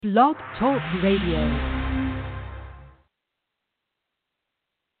Blog Talk Radio.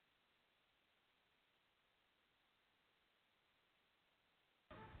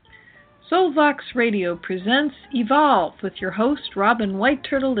 Soulvox Radio presents Evolve with your host, Robin White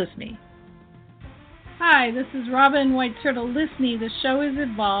Turtle Lysne. Hi, this is Robin White Turtle Lysne. The show is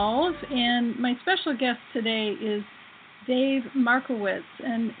Evolve, and my special guest today is Dave Markowitz.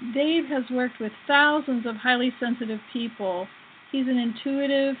 And Dave has worked with thousands of highly sensitive people. He's an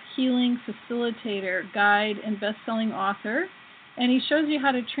intuitive healing facilitator, guide, and best-selling author. And he shows you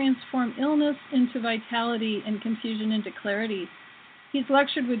how to transform illness into vitality and confusion into clarity. He's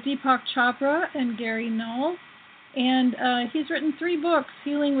lectured with Deepak Chopra and Gary Null, and he's written 3 books: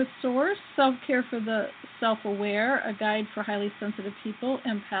 Healing with Source, Self-Care for the Self-Aware, A Guide for Highly Sensitive People,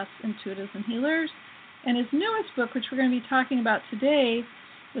 Empaths, Intuitives, and Healers. And his newest book, which we're going to be talking about today,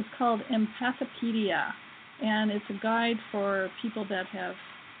 is called Empathopedia, and it's a guide for people that have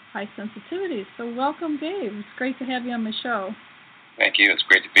high sensitivities. So welcome, Dave. It's great to have you on my show. Thank you. It's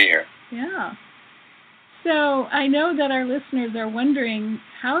great to be here. Yeah. So I know that our listeners are wondering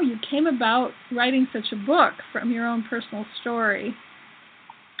how you came about writing such a book from your own personal story.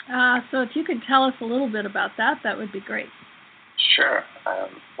 So if you could tell us a little bit about that, that would be great. Sure.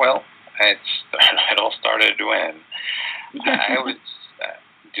 Well, it all started when I was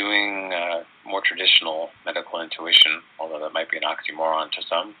doing more traditional medical intuition, although that might be an oxymoron to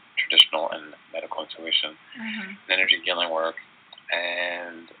some, traditional and medical intuition, and energy healing work.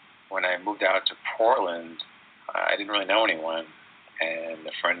 And when I moved out to Portland, I didn't really know anyone, and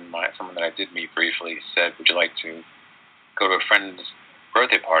a friend of mine, someone that I did meet briefly, said, "Would you like to go to a friend's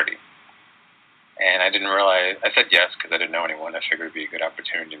birthday party?" And I didn't realize, I said yes, because I didn't know anyone. I figured it would be a good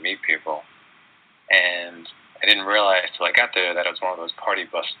opportunity to meet people. And I didn't realize till I got there that it was one of those party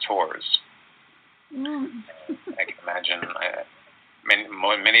bus tours. I can imagine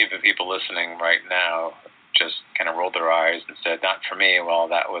many of the people listening right now just kind of rolled their eyes and said, "Not for me." Well,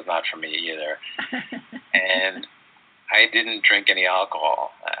 that was not for me either. And I didn't drink any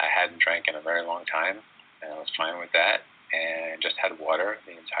alcohol. I hadn't drank in a very long time, and I was fine with that, and just had water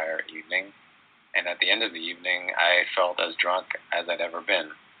the entire evening. And at the end of the evening, I felt as drunk as I'd ever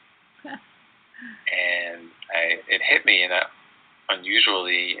been. And it hit me in a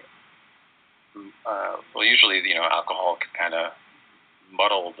unusually, usually, alcohol can kind of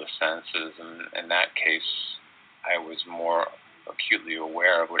muddle the senses, and in that case, I was more acutely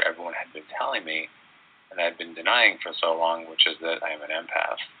aware of what everyone had been telling me, and I'd been denying for so long, which is that I'm an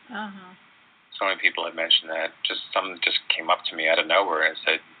empath. So many people had mentioned that. Someone just came up to me out of nowhere and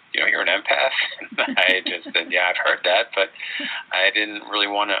said, "You're an empath?" And I just said, "Yeah, I've heard that," but I didn't really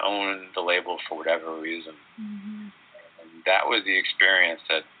want to own the label for whatever reason. And that was the experience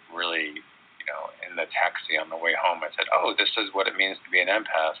that really, in the taxi on the way home, I said, "Oh, this is what it means to be an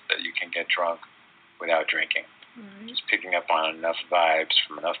empath, that you can get drunk without drinking." Right. Just picking up on enough vibes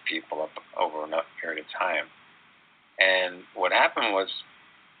from enough people over enough period of time. And what happened was,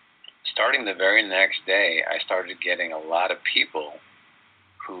 starting the very next day, I started getting a lot of people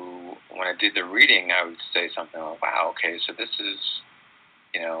who, when I did the reading, I would say something like, "Wow, okay, so this is,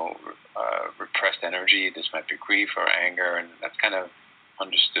 repressed energy. This might be grief or anger," and that's kind of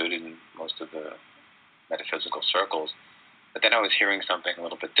understood in most of the metaphysical circles. But then I was hearing something a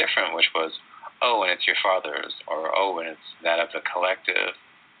little bit different, which was, "Oh, and it's your father's," or "Oh, and it's that of the collective."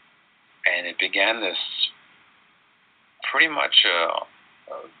 And it began this pretty much a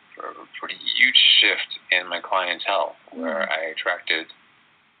pretty huge shift in my clientele, where I attracted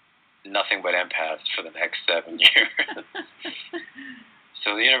nothing but empaths for the next 7 years.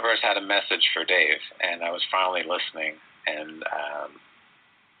 So the universe had a message for Dave, and I was finally listening, and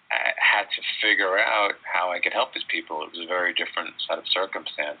I had to figure out how I could help these people. It was a very different set of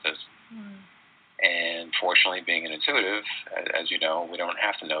circumstances. And fortunately, being an intuitive, as you know, we don't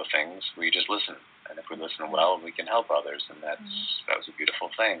have to know things. We just listen. And if we listen well, we can help others. And that was a beautiful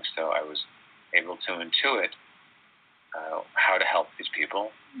thing. So I was able to intuit how to help these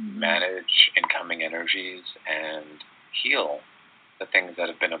people, manage incoming energies, and heal the things that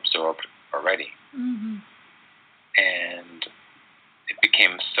have been absorbed already. And it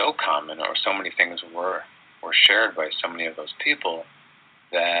became so common, or so many things were shared by so many of those people,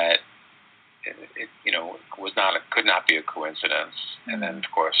 that it could not be a coincidence. And then,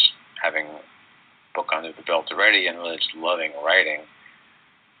 of course, having a book under the belt already and really just loving writing,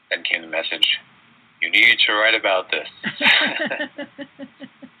 then came the message, "You need to write about this."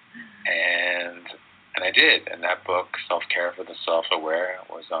 And I did. And that book, Self-Care for the Self-Aware,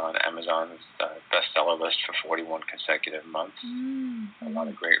 was on Amazon's bestseller list for 41 consecutive months. A lot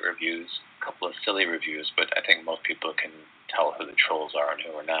of great reviews, a couple of silly reviews, but I think most people can tell who the trolls are and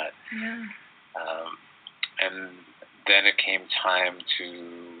who are not. Yeah. And then it came time to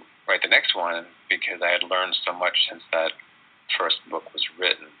write the next one because I had learned so much since that first book was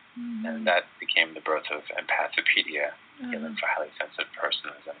written. And that became the birth of Empathopedia, Healing for Highly Sensitive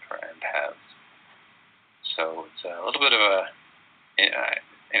Persons and for Empaths. So it's a little bit of a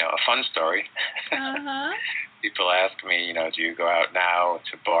fun story. People ask me, do you go out now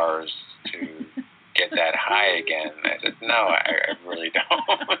to bars to get that high again? I said, no, I really don't.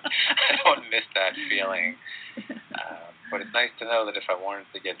 I don't miss that feeling. But it's nice to know that if I wanted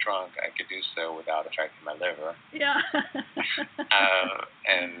to get drunk, I could do so without affecting my liver. Yeah.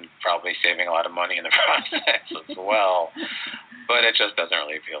 And probably saving a lot of money in the process as well. But it just doesn't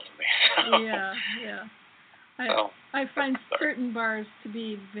really appeal to me. So. Yeah. I find certain bars to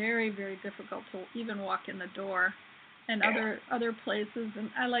be very, very difficult to even walk in the door, and other places. And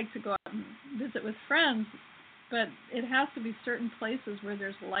I like to go out and visit with friends, but it has to be certain places where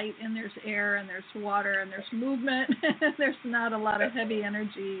there's light and there's air and there's water and there's movement. There's not a lot of heavy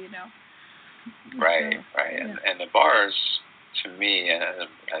energy, Right. Yeah. And the bars, to me,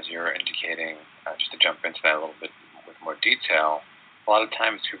 as you're indicating, just to jump into that a little bit with more detail, a lot of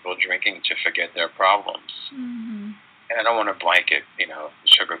times people are drinking to forget their problems. And I don't want to blanket,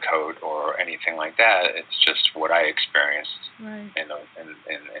 sugarcoat or anything like that. It's just what I experienced in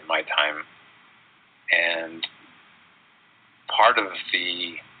my time. And part of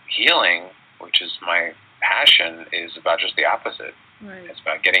the healing, which is my passion, is about just the opposite. Right. It's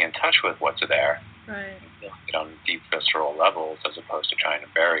about getting in touch with what's there. Right. On deep visceral levels as opposed to trying to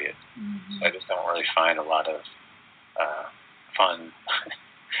bury it. So I just don't really find a lot of fun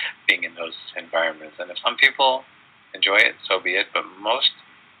being in those environments. And if some people enjoy it, so be it. But most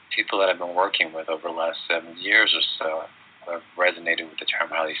people that I've been working with over the last 7 years or so have resonated with the term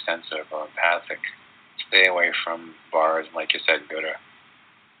highly sensitive or empathic. Stay away from bars, like you said, go to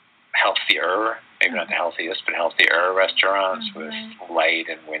healthier, maybe not the healthiest, but healthier restaurants with light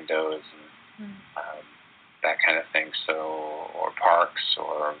and windows and that kind of thing. So, or parks,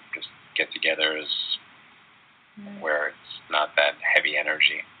 or just get-togethers where it's not that heavy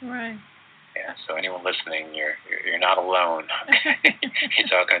energy. Right. Yeah. So anyone listening, you're not alone. Okay? You're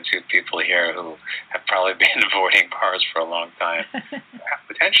talking to people here who have probably been avoiding bars for a long time,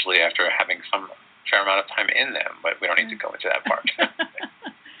 potentially after having some fair amount of time in them. But we don't need to go into that part.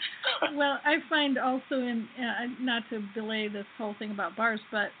 Well, I find also not to belay this whole thing about bars,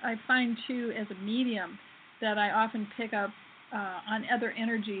 but I find too as a medium that I often pick up on other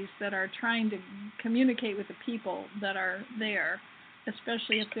energies that are trying to communicate with the people that are there,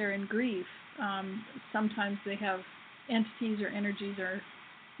 especially if they're in grief. Sometimes they have entities or energies or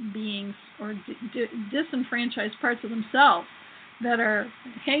beings or disenfranchised parts of themselves that are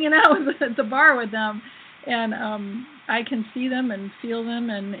hanging out at the bar with them. And I can see them and feel them,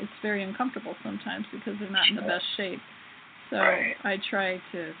 and it's very uncomfortable sometimes because they're not in the best shape. So I try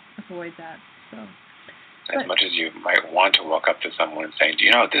to avoid that. So, as much as you might want to walk up to someone and say, "Do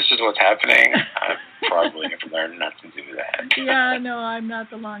you know this is what's happening?" I probably have learned not to do that. Yeah, no, I'm not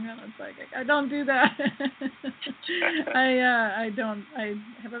the Long Island psychic. I don't do that. I don't. I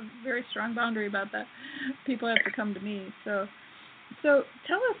have a very strong boundary about that. People have to come to me. So tell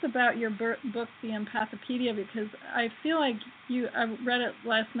us about your book, The Empathopedia, because I feel like I read it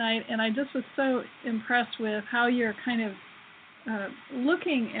last night, and I just was so impressed with how you're kind of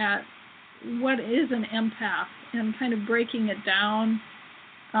looking at what is an empath and kind of breaking it down.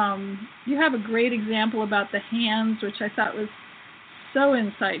 You have a great example about the hands, which I thought was so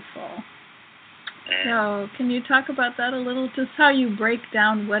insightful. So can you talk about that a little, just how you break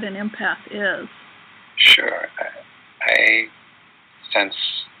down what an empath is? Sure. I sense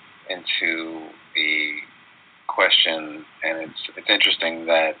into the question, and it's interesting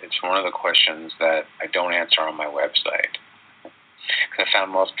that it's one of the questions that I don't answer on my website. Because I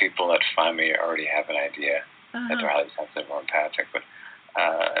found most people that find me already have an idea that they're highly sensitive or empathic. But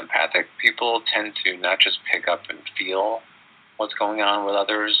empathic people tend to not just pick up and feel what's going on with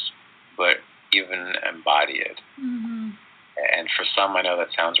others, but even embody it. And for some, I know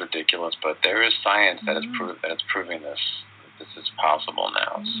that sounds ridiculous, but there is science that is proving this. This is possible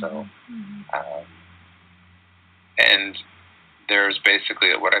now. So, and there's basically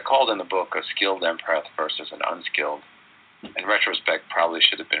what I called in the book a skilled empath versus an unskilled. In retrospect, probably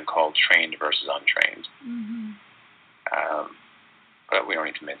should have been called trained versus untrained. But we don't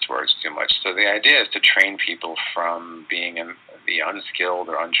need to mince words too much. So the idea is to train people from being the unskilled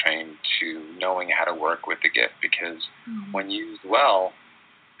or untrained to knowing how to work with the gift, because when used well,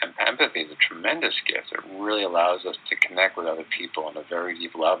 empathy is a tremendous gift. It really allows us to connect with other people on a very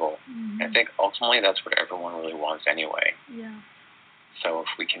deep level. Mm-hmm. And I think ultimately that's what everyone really wants anyway. Yeah. So if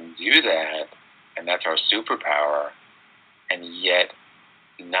we can do that, and that's our superpower, and yet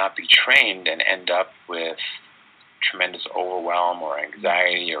not be trained and end up with tremendous overwhelm or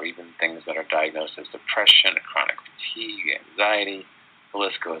anxiety or even things that are diagnosed as depression, chronic fatigue, anxiety, the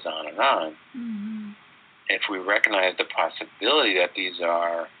list goes on and on. Mm-hmm. If we recognize the possibility that these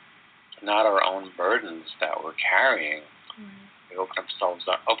are not our own burdens that we're carrying, we open ourselves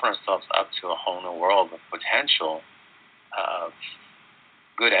up to a whole new world of potential of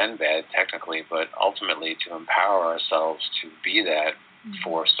good and bad, technically, but ultimately to empower ourselves to be that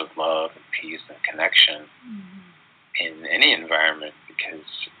force of love and peace and connection in any environment, because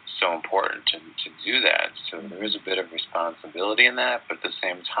it's so important to do that. So there is a bit of responsibility in that, but at the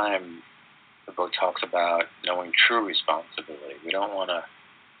same time, the book talks about knowing true responsibility. We don't want to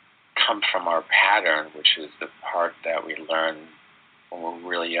come from our pattern, which is the part that we learn when we're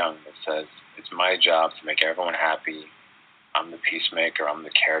really young that says, it's my job to make everyone happy. I'm the peacemaker. I'm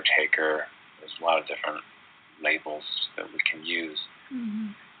the caretaker. There's a lot of different labels that we can use.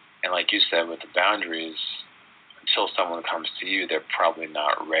 Mm-hmm. And like you said, with the boundaries, until someone comes to you, they're probably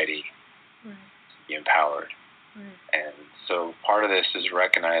not ready to be empowered. And so part of this is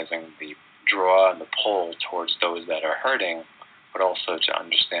recognizing the draw and the pull towards those that are hurting, but also to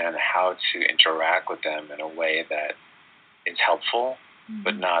understand how to interact with them in a way that is helpful,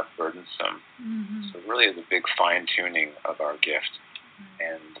 but not burdensome. So it really is a big fine-tuning of our gift.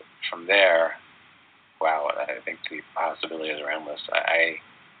 And from there, wow, I think the possibilities are endless. I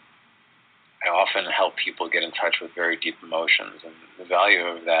often help people get in touch with very deep emotions, and the value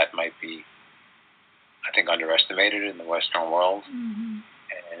of that might be, I think, underestimated in the Western world.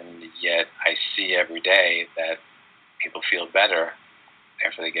 And yet I see every day that people feel better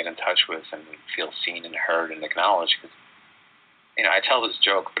after they get in touch with and feel seen and heard and acknowledged. Because, I tell this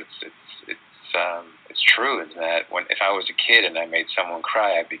joke, but it's true. Is that if I was a kid and I made someone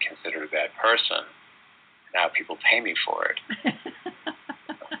cry, I'd be considered a bad person. Now people pay me for it.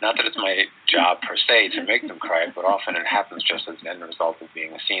 Not that it's my job per se to make them cry, but often it happens just as an end result of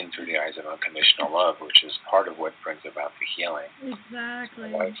being seen through the eyes of unconditional love, which is part of what brings about the healing. Exactly.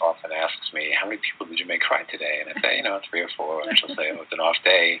 My wife often asks me, how many people did you make cry today? And I say, 3 or 4. And she'll say, oh, it's an off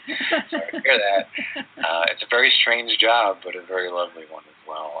day. Sorry to hear that. It's a very strange job, but a very lovely one as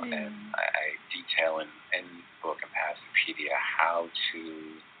well. Yeah. And I detail in the book Empathopedia how to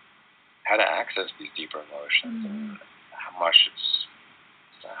access these deeper emotions and how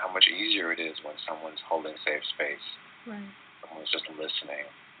much easier it is when someone's holding safe space. Someone's just listening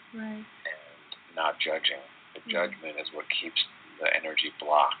and not judging. The judgment is what keeps the energy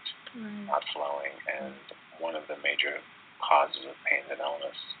blocked, not flowing, and one of the major causes of pain and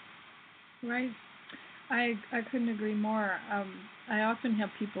illness. Right. I couldn't agree more. I often have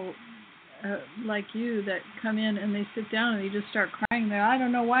people like you that come in and they sit down and they just start crying. I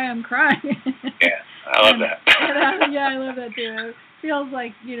don't know why I'm crying. Yeah, I love that. I love that too. It feels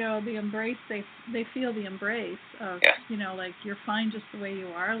like, the embrace, they feel the embrace of, like, you're fine just the way you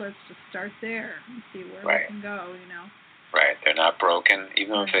are. Let's just start there and see where we can go, Right. They're not broken.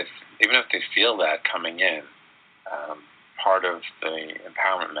 Even if they feel that coming in, part of the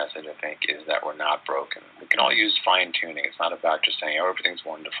empowerment message, I think, is that we're not broken. We can all use fine-tuning. It's not about just saying, everything's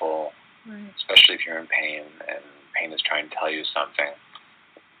wonderful, especially if you're in pain and pain is trying to tell you something.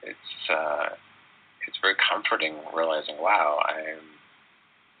 It's very comforting realizing, wow, I'm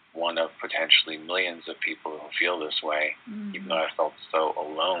one of potentially millions of people who feel this way, even though I felt so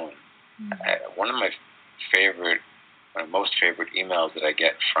alone. One of my most favorite emails that I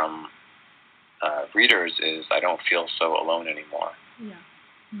get from readers is, I don't feel so alone anymore,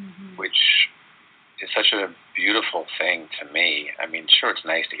 which is such a beautiful thing to me. I mean, sure, it's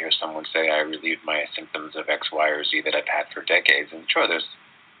nice to hear someone say, I relieved my symptoms of X, Y, or Z that I've had for decades, and sure,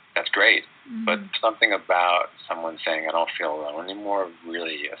 that's great. But something about someone saying, I don't feel alone anymore,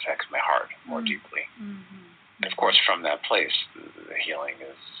 really affects my heart more deeply. And of course, from that place, the healing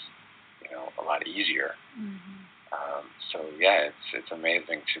is, a lot easier. So yeah, it's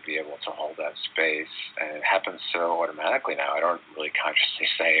amazing to be able to hold that space, and it happens so automatically now. I don't really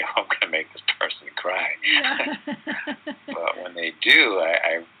consciously say, I'm going to make this person cry. But when they do,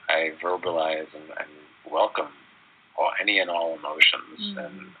 I verbalize and welcome any and all emotions,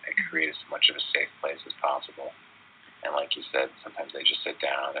 and I create as much of a safe place as possible. And like you said, sometimes they just sit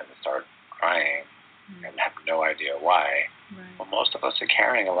down and start crying and have no idea why. Well, most of us are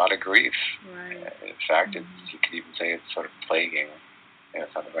carrying a lot of grief. In fact, you could even say it's sort of plaguing.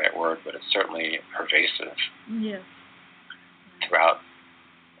 It's not the right word, but it's certainly pervasive throughout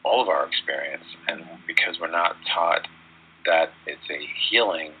all of our experience, and because we're not taught that it's a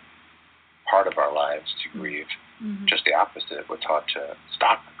healing part of our lives to grieve, just the opposite. We're taught to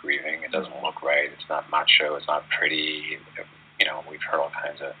stop grieving. It doesn't look right. It's not macho. It's not pretty. We've heard all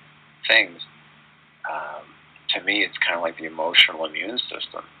kinds of things. To me, it's kind of like the emotional immune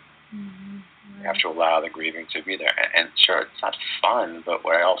system. You have to allow the grieving to be there. And sure, it's not fun, but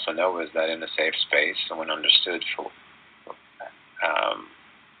what I also know is that in a safe space, and when understood for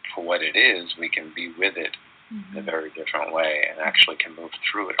what it is, we can be with it in a very different way and actually can move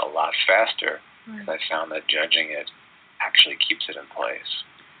through it a lot faster. Because I found that judging it actually keeps it in place.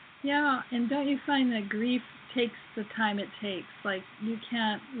 Yeah, and don't you find that grief takes the time it takes? Like, you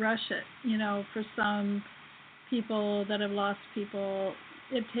can't rush it. For some people that have lost people,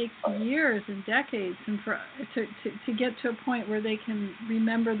 it takes years and decades, and to get to a point where they can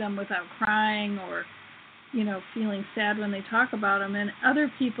remember them without crying or, feeling sad when they talk about them. And other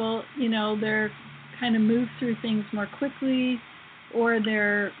people, they're kind of move through things more quickly, or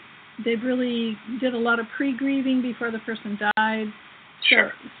they've really did a lot of pre-grieving before the person died.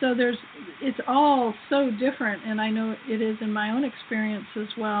 Sure. So it's all so different, and I know it is in my own experience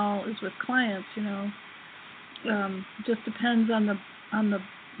as well as with clients. Just depends on the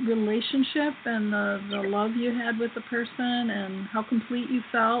relationship and the love you had with the person and how complete you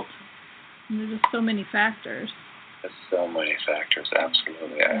felt. And there's just so many factors. There's so many factors,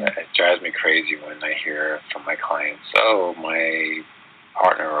 absolutely. It drives me crazy when I hear from my clients, my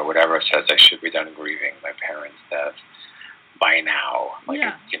partner or whatever says I should be done grieving my parents' death by now.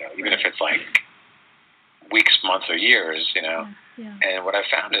 Even if it's like weeks, months, or years, And what I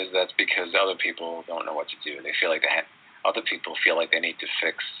found is that's because other people don't know what to do. They feel like other people feel like they need to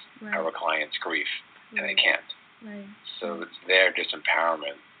fix our client's grief, and they can't. Right. So it's their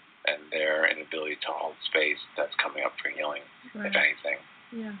disempowerment and their inability to hold space that's coming up for healing, if anything.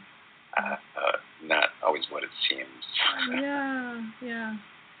 Yeah. Not always what it seems.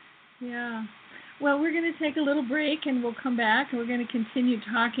 Yeah. Well, we're going to take a little break, and we'll come back, and we're going to continue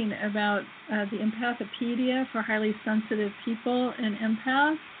talking about the Empathopedia for highly sensitive people and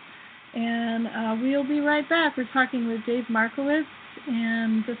empaths. And we'll be right back. We're talking with Dave Markowitz,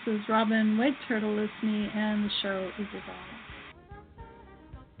 and this is Robin White Turtle Lysne, and the show is Evolve.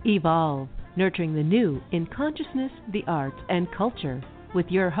 Evolve, nurturing the new in consciousness, the arts, and culture,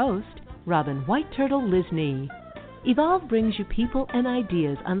 with your host, Robin White Turtle Lysne. Evolve brings you people and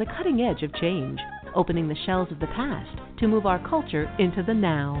ideas on the cutting edge of change, opening the shells of the past to move our culture into the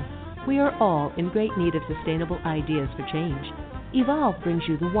now. We are all in great need of sustainable ideas for change. Evolve brings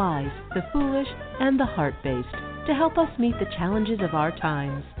you the wise, the foolish, and the heart-based to help us meet the challenges of our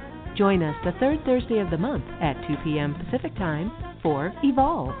times. Join us the third Thursday of the month at 2 p.m. Pacific Time for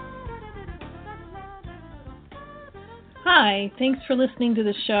Evolve. Hi, thanks for listening to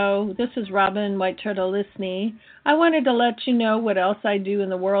the show. This is Robin White Turtle Lysne. I wanted to let you know what else I do in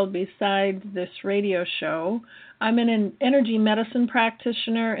the world besides this radio show. I'm an energy medicine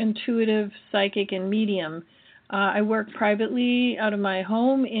practitioner, intuitive, psychic, and medium. I work privately out of my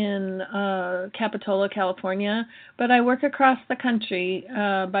home in Capitola, California, but I work across the country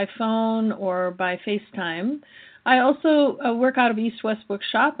by phone or by FaceTime. I also work out of East West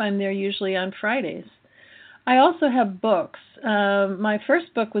Bookshop. I'm there usually on Fridays. I also have books. My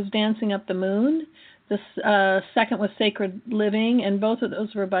first book was Dancing Up the Moon. The second was Sacred Living, and both of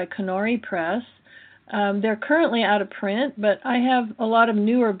those were by Kenori Press. They're currently out of print, but I have a lot of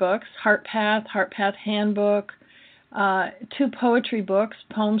newer books, Heart Path Handbook, 2 poetry books,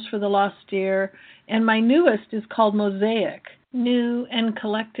 Poems for the Lost Deer, and my newest is called Mosaic, New and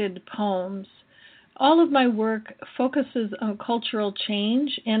Collected Poems. All of my work focuses on cultural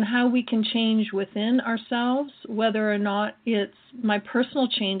change and how we can change within ourselves, whether or not it's my personal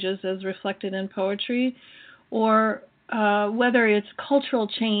changes as reflected in poetry, or whether it's cultural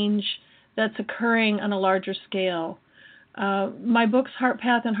change that's occurring on a larger scale. My books, Heart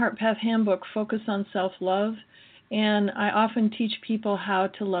Path and Heart Path Handbook, focus on self-love, and I often teach people how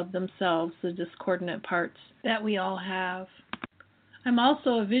to love themselves, the discordant parts that we all have. I'm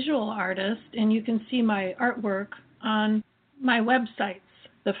also a visual artist, and you can see my artwork on my websites.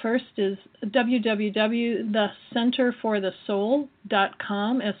 The first is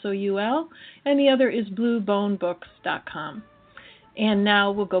www.thecenterforthesoul.com, S-O-U-L, and the other is bluebonebooks.com. And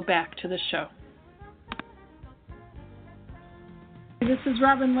now we'll go back to the show. This is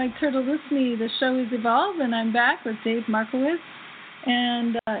Robin White Turtle Lysne. The show is Evolve, and I'm back with Dave Markowitz.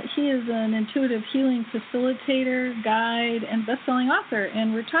 And he is an intuitive healing facilitator, guide, and best-selling author.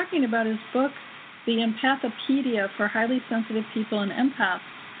 And we're talking about his book, The Empathopedia for Highly Sensitive People and Empaths.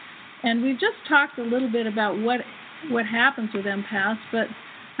 And we've just talked a little bit about what happens with empaths, but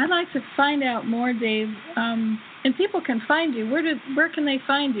I'd like to find out more, Dave. And people can find you. Where can they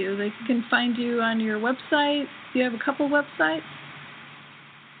find you? They can find you on your website. Do you have a couple websites?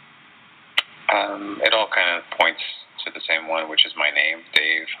 It all kind of points to the same one, which is my name,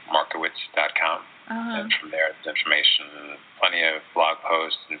 DaveMarkowitz.com. And from there, there's information, plenty of blog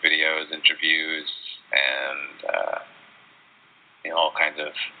posts and videos, interviews, and all kinds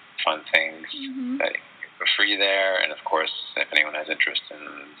of fun things that you can get for free there. And of course, if anyone has interest in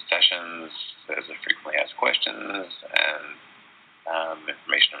sessions, there's a frequently asked questions and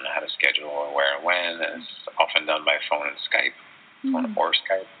information on how to schedule, where and when. And it's often done by phone and Skype, or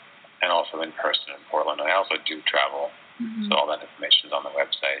Skype, and also in person in Portland. I also do travel, so all that information is on the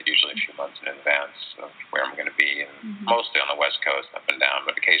website, usually a few months in advance of where I'm going to be, and mostly on the West Coast, up and down,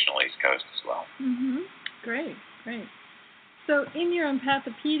 but occasionally East Coast as well. Great. So in your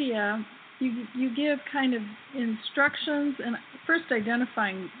Empathopedia, you give kind of instructions and first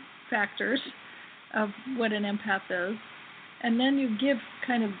identifying factors of what an empath is, and then you give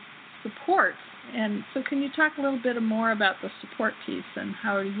kind of support. And so can you talk a little bit more about the support piece and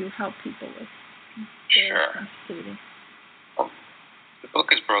how you help people with their sensitivity? Well, the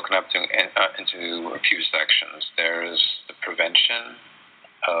book is broken up into a few sections. There's the prevention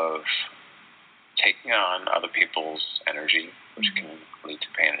of taking on other people's energy, which can lead to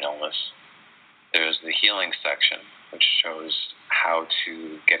pain and illness. There's the healing section, which shows how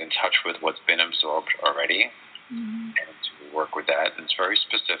to get in touch with what's been absorbed already and to work with that. And it's very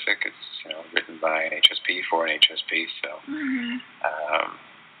specific. It's written by an HSP for an HSP, so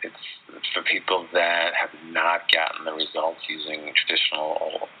it's for people that have not gotten the results using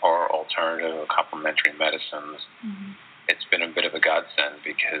traditional or alternative or complementary medicines. It's been a bit of a godsend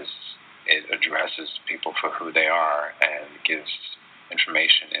because it addresses people for who they are and gives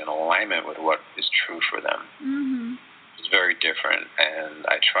information in alignment with what is true for them. It's very different, and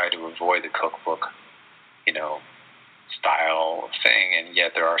I try to avoid the cookbook, style thing, and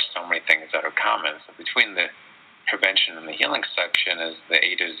yet there are so many things that are common. So between the prevention and the healing section is the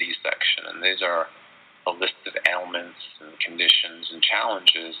A to Z section, and these are a list of ailments and conditions and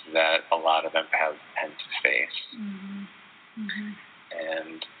challenges that a lot of empaths tend to face.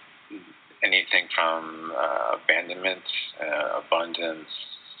 And anything from abandonment, abundance,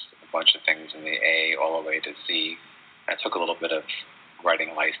 a bunch of things in the A all the way to Z. I took a little bit of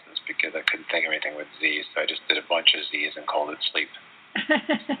writing license because I couldn't think of anything with Z, so I just did a bunch of Z's and called it sleep.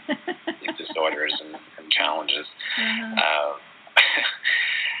 Sleep disorders and challenges.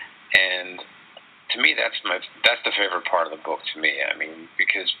 And to me, that's the favorite part of the book to me. I mean,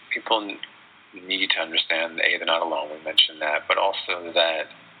 because people need to understand, A, they're not alone, we mentioned that, but also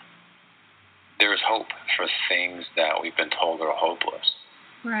that there is hope for things that we've been told are hopeless.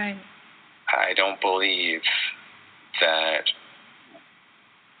 Right. I don't believe that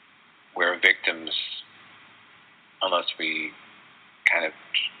we're victims unless we kind of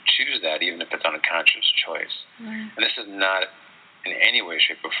choose that, even if it's unconscious choice. And this is not in any way,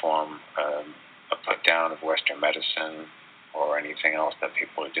 shape, or form a put down of Western medicine or anything else that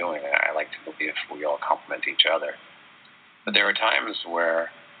people are doing. I like to believe we all complement each other. But there are times where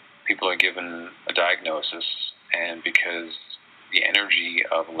people are given a diagnosis, and because the energy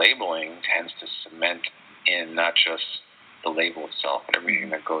of labeling tends to cement in not just the label itself, but everything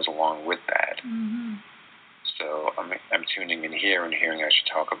that goes along with that. So I'm tuning in here and hearing I should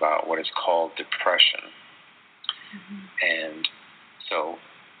talk about what is called depression. And so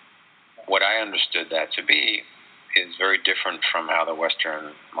what I understood that to be is very different from how the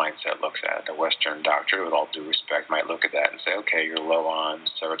Western mindset looks at it. The Western doctor, with all due respect, might look at that and say, okay, you're low on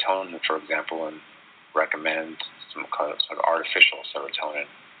serotonin, for example, and recommend some kind of sort of artificial serotonin.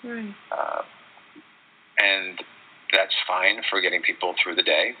 And that's fine for getting people through the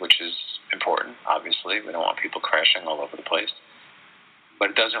day, which is important, obviously. We don't want people crashing all over the place. But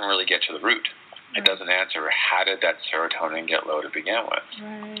it doesn't really get to the root. It doesn't answer how did that serotonin get low to begin with.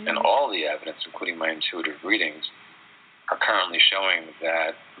 And all the evidence, including my intuitive readings, are currently showing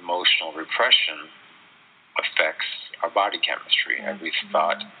that emotional repression affects our body chemistry. Every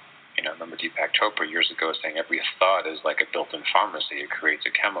thought, remember Deepak Chopra years ago saying every thought is like a built-in pharmacy. It creates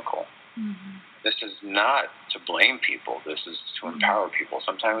a chemical. This is not to blame people. This is to empower people.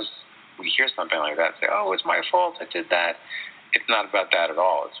 Sometimes we hear something like that and say, oh, it's my fault, I did that. It's not about that at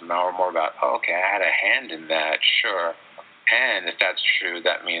all. It's more about, oh, okay, I had a hand in that, sure. And if that's true,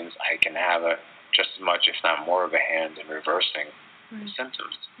 that means I can have just as much, if not more of a hand in reversing the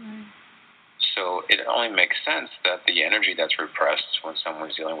symptoms. So it only makes sense that the energy that's repressed when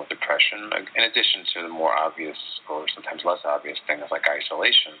someone's dealing with depression, in addition to the more obvious or sometimes less obvious things like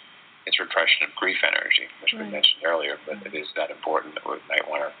isolation, it's repression of grief energy, which we mentioned earlier, but it is that important that we might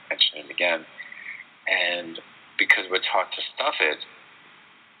want to mention it again. And because we're taught to stuff it,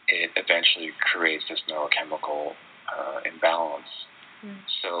 it eventually creates this neurochemical imbalance.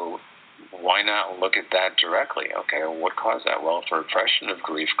 So why not look at that directly? Okay, well, what caused that? Well, if the repression of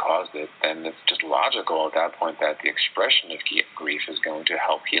grief caused it, then it's just logical at that point that the expression of grief is going to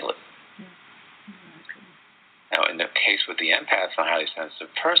help heal it. Now, in the case with the empath, a highly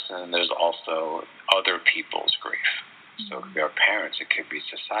sensitive person, there's also other people's grief. So it could be our parents, it could be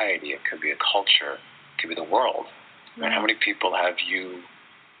society, it could be a culture, it could be the world. I mean, how many people have you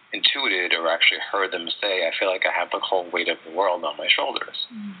intuited or actually heard them say, I feel like I have the whole weight of the world on my shoulders?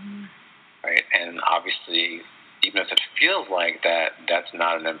 Right? And obviously, even if it feels like that, that's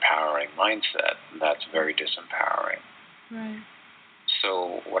not an empowering mindset. That's very disempowering. Right.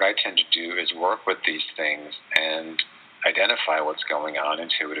 So what I tend to do is work with these things and identify what's going on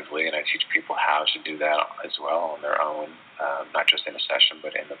intuitively, and I teach people how to do that as well on their own, not just in a session,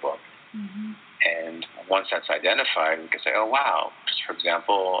 but in the book. And once that's identified, we can say, oh, wow, just for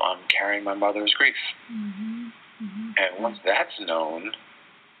example, I'm carrying my mother's grief. And once that's known,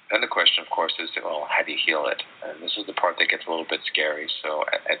 then the question, of course, is, well, how do you heal it? And this is the part that gets a little bit scary, so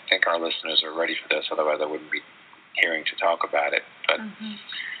I think our listeners are ready for this, otherwise I wouldn't be hearing to talk about it. But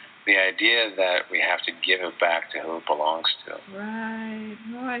the idea that we have to give it back to who it belongs to. Right.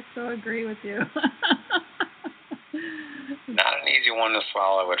 Oh, I so agree with you. Not an easy one to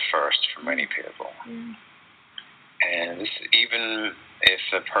swallow at first for many people. And this, even if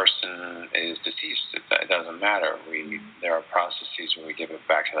the person is deceased, it doesn't matter. There are processes where we give it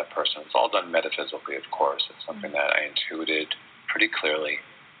back to that person. It's all done metaphysically, of course. It's something that I intuited pretty clearly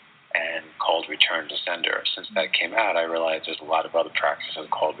and called return to sender. Since that came out, I realized there's a lot of other practices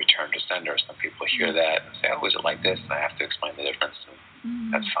called return to sender. Some people hear that and say, oh, is it like this? And I have to explain the difference.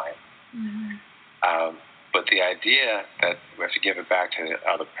 And that's fine. But the idea that we have to give it back to the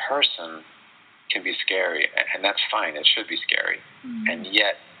other person can be scary, and that's fine. It should be scary. And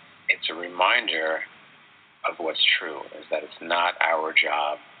yet, it's a reminder of what's true, is that it's not our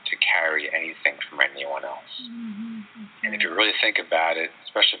job to carry anything from anyone else. And if you really think about it,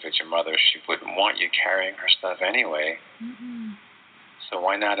 especially if it's your mother, she wouldn't want you carrying her stuff anyway. So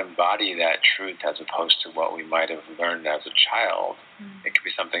why not embody that truth as opposed to what we might have learned as a child? It could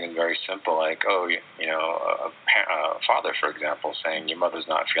be something very simple like, oh, a father, for example, saying, your mother's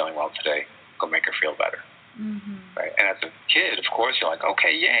not feeling well today, go make her feel better. Right? And as a kid, of course, you're like,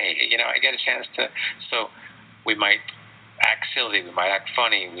 okay, yay, I get a chance to. So we might act silly, we might act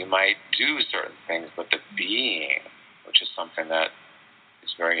funny, we might do certain things, but the being, which is something that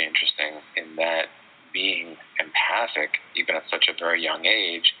is very interesting in that being empathic, even at such a very young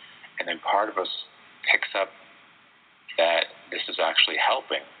age, and then part of us picks up that this is actually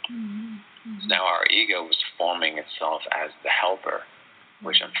helping. So now our ego is forming itself as the helper,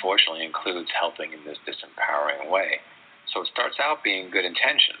 which unfortunately includes helping in this disempowering way. So it starts out being good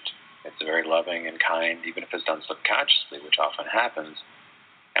intentioned. It's very loving and kind, even if it's done subconsciously, which often happens.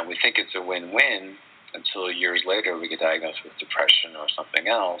 And we think it's a win-win until years later we get diagnosed with depression or something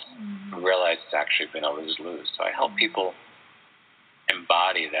else. We realize it's actually been a lose-lose. So I help people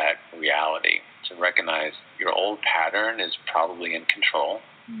embody that reality, to recognize your old pattern is probably in control,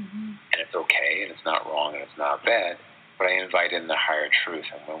 and it's okay, and it's not wrong, and it's not bad, but I invite in the higher truth.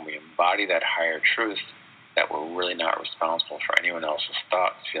 And when we embody that higher truth, that we're really not responsible for anyone else's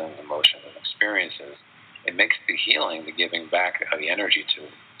thoughts, feelings, emotions, and experiences, it makes the healing, the giving back of the energy to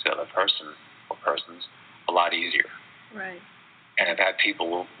the other person or persons a lot easier. Right. And I've had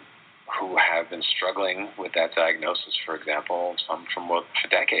people who have been struggling with that diagnosis, for example, some for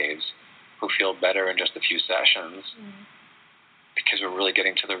decades, who feel better in just a few sessions because we're really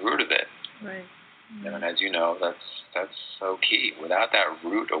getting to the root of it. Right. And as you know, that's so key. Without that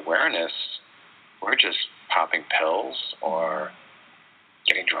root awareness, we're just popping pills or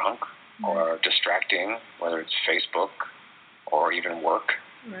getting drunk or distracting, whether it's Facebook or even work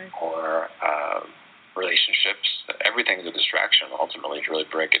or relationships. Everything's a distraction, ultimately, if you really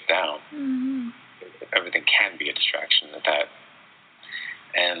break it down. Everything can be a distraction at that.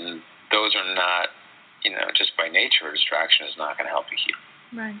 And those are not, just by nature, a distraction is not going to help you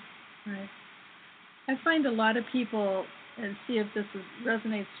heal. Right. I find a lot of people, and see if this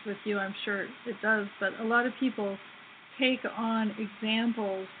resonates with you, I'm sure it does, but a lot of people take on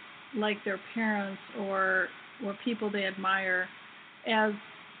examples like their parents or people they admire as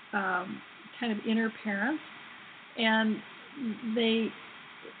kind of inner parents, and they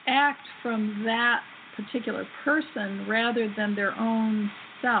act from that particular person rather than their own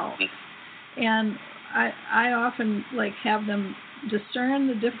self. And I often have them discern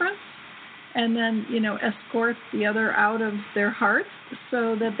the difference and then, escort the other out of their hearts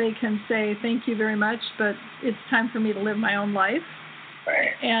so that they can say, thank you very much, but it's time for me to live my own life.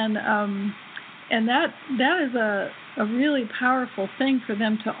 Right. And that is a really powerful thing for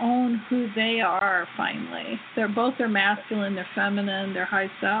them to own who they are finally. They're both their masculine, their feminine, their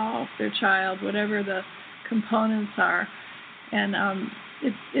high self, their child, whatever the components are. And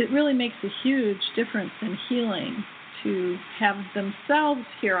it really makes a huge difference in healing to have themselves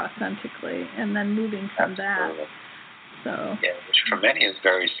hear authentically and then moving from Absolutely. that. So yeah, which for many is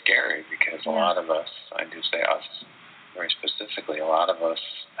very scary because a lot of us, I do say us very specifically, a lot of us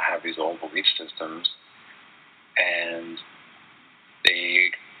have these old belief systems and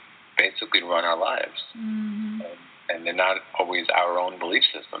they basically run our lives. Mm-hmm. And they're not always our own belief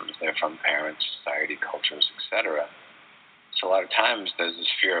systems. They're from parents, society, cultures, etc. So a lot of times there's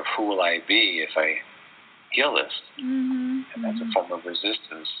this fear of who will I be if I heal this? Mm-hmm. And that's a form of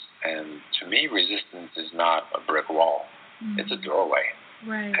resistance. And to me, resistance is not a brick wall. Mm-hmm. It's a doorway.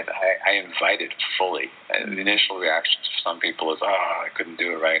 Right. I invite it fully. The initial reaction to some people is, I couldn't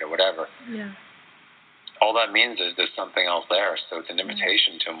do it right or whatever. Yeah. All that means is there's something else there. So it's an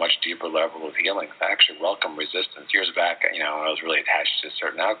invitation to a much deeper level of healing. I actually welcome resistance. Years back, when I was really attached to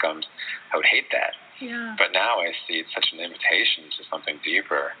certain outcomes, I would hate that. Yeah. But now I see it's such an invitation to something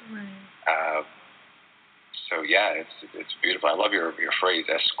deeper. Right. So yeah, it's beautiful. I love your phrase,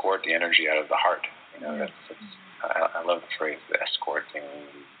 escort the energy out of the heart. I love the phrase, the escort thing.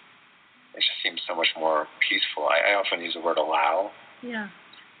 It just seems so much more peaceful. I often use the word allow. Yeah.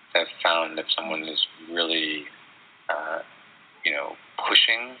 I've found if someone is really,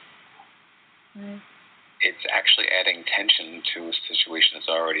 pushing, right. it's actually adding tension to a situation that's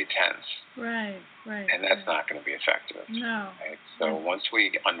already tense. Right. And that's not going to be effective. No. Right? So once we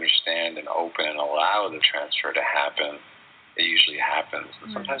understand and open and allow the transfer to happen, it usually happens.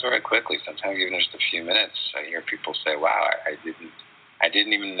 And sometimes very quickly, sometimes even just a few minutes. I hear people say, wow, I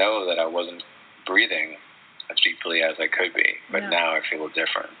didn't even know that I wasn't breathing as deeply as I could be, but now I feel a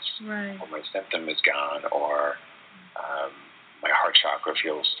difference. Right. Or my symptom is gone, or my heart chakra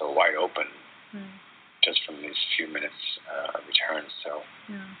feels so wide open just from these few minutes of return. So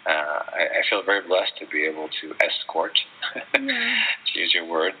I feel very blessed to be able to escort, to use your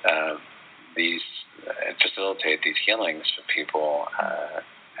word, these and facilitate these healings for people.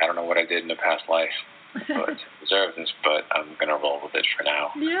 I don't know what I did in a past life to deserve this, but I'm going to roll with it for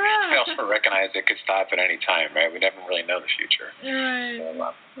now. Yeah. I also recognize it could stop at any time, right? We never really know the future. Right. So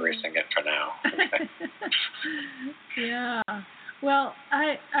I'm embracing it for now. Yeah. Well,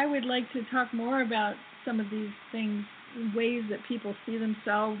 I would like to talk more about some of these things, ways that people see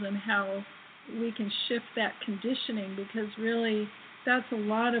themselves and how we can shift that conditioning, because really that's a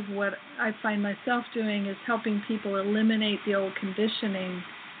lot of what I find myself doing, is helping people eliminate the old conditioning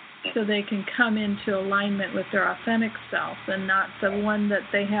so they can come into alignment with their authentic self and not the one that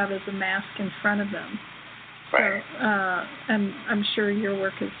they have as a mask in front of them. Right. So I'm sure your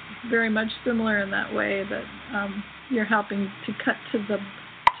work is very much similar in that way, that you're helping to cut to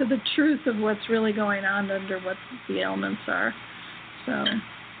the truth of what's really going on under what the ailments are. So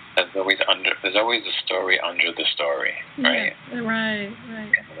there's always a story under the story, right? Yeah, right.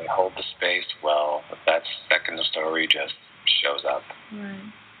 And we hold the space well, but that second story just shows up.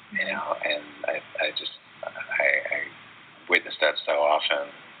 Right. And I witness that so often.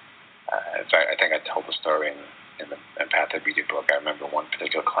 In fact, I think I told the story in the Empathic Beauty book. I remember one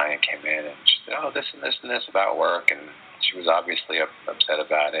particular client came in and she said, this and this and this about work, and she was obviously upset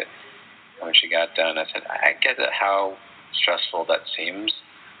about it. And when she got done, I said, I get how stressful that seems,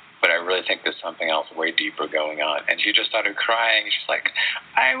 but I really think there's something else way deeper going on. And she just started crying. She's like,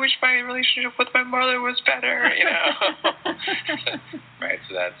 I wish my relationship with my mother was better, Right,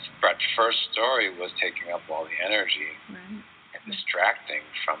 so that first story was taking up all the energy and distracting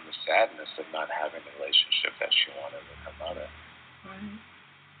from the sadness of not having the relationship that she wanted with her mother.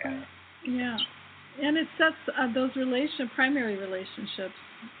 Right. Yeah. And it sets those primary relationships,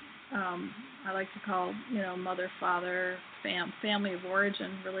 I like to call, mother, father, family of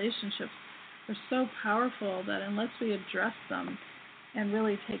origin relationships, are so powerful that unless we address them and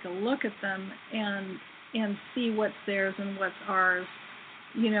really take a look at them and see what's theirs and what's ours,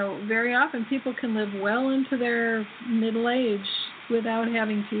 very often people can live well into their middle age without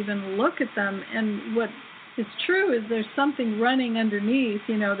having to even look at them. And what is true is there's something running underneath,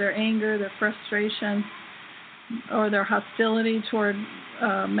 their anger, their frustration, or their hostility toward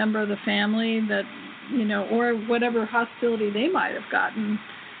a member of the family that, or whatever hostility they might have gotten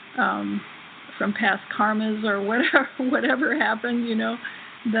from past karmas or whatever happened,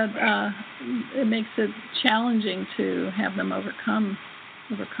 that it makes it challenging to have them overcome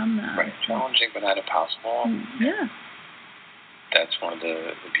overcome that. Right, challenging but not impossible. Yeah. That's one of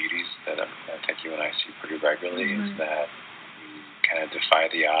the beauties that I think you and I see pretty regularly is that we kind of defy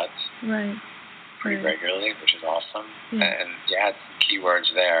the odds pretty regularly, which is awesome. Yeah. And you had some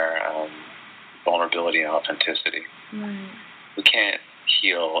keywords there, vulnerability and authenticity. Right. We can't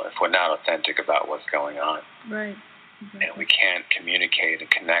heal if we're not authentic about what's going on. Right. Exactly. And we can't communicate and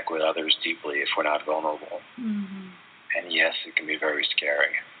connect with others deeply if we're not vulnerable. Mm-hmm. And yes, it can be very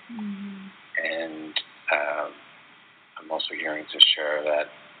scary. Mm-hmm. And I'm also hearing to share that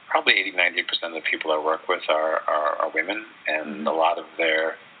probably 80-90% of the people I work with are women, and a lot of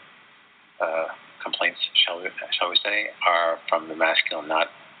their complaints, shall we say, are from the masculine not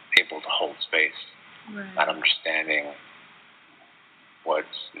able to hold space, not understanding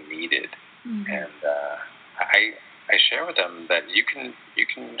what's needed. Mm-hmm. And I share with them that you can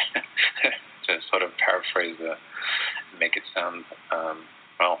to sort of paraphrase make it sound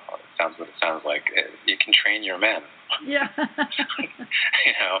it sounds what it sounds like. You can train your men. Yeah.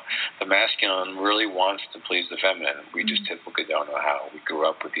 The masculine really wants to please the feminine. We just typically don't know how. We grew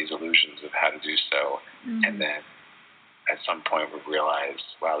up with these illusions of how to do so, and then at some point we realize,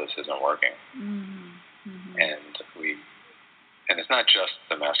 wow, this isn't working. And it's not just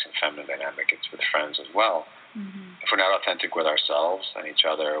the masculine-feminine dynamic, it's with friends as well. If we're not authentic with ourselves and each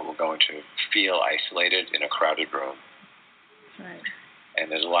other, we're going to feel isolated in a crowded room. Right. And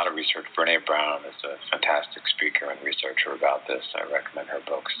there's a lot of research. Brené Brown is a fantastic speaker and researcher about this. I recommend her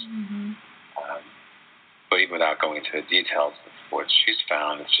books. But even without going into the details of what she's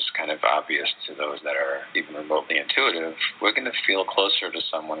found, it's just kind of obvious to those that are even remotely intuitive, we're going to feel closer to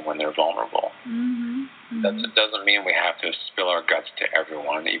someone when they're vulnerable. That doesn't mean we have to spill our guts to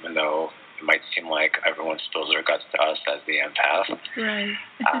everyone, even though it might seem like everyone spills their guts to us as the empath. Right.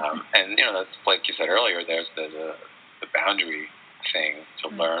 And, that's like you said earlier, there's the boundary thing to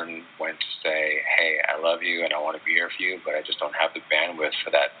learn when to say, hey, I love you and I want to be here for you, but I just don't have the bandwidth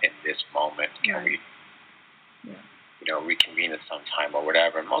for that in this moment. Can we reconvene at some time or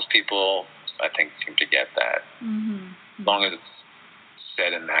whatever? And most people, I think, seem to get that. As long as it's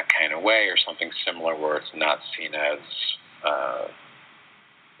said in that kind of way or something similar where it's not seen as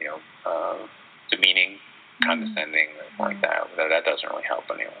demeaning, condescending, like that doesn't really help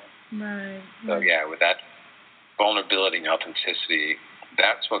anyone. Right. So with that vulnerability and authenticity,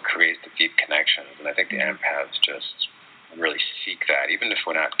 that's what creates the deep connections. And I think the empaths just really seek that, even if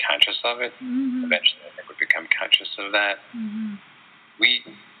we're not conscious of it. Eventually, I think we become conscious of that.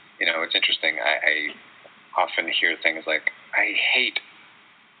 It's interesting. I often hear things like, I hate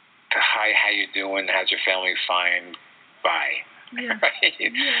to hi, how you doing? How's your family? Fine. Bye. Yeah. Right?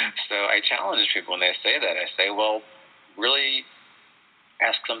 Yeah. So I challenge people when they say that. I say, well, really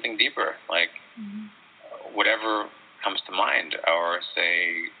ask something deeper, like whatever comes to mind, or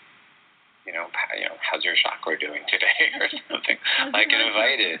say, how's your chakra doing today, or something. Like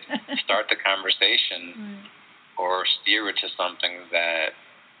invite it, start the conversation, or steer it to something that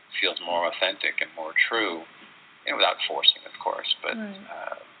feels more authentic and more true, without forcing, of course. But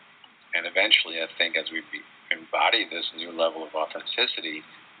and eventually, I think as we embody this new level of authenticity,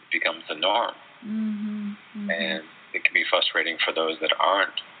 it becomes the norm. And it can be frustrating for those that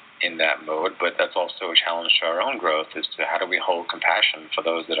aren't in that mode, but that's also a challenge to our own growth, is to how do we hold compassion for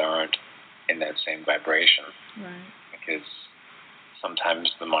those that aren't in that same vibration. Right. Because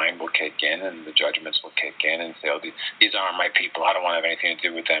sometimes the mind will kick in and the judgments will kick in and say, oh, these aren't my people, I don't want to have anything to do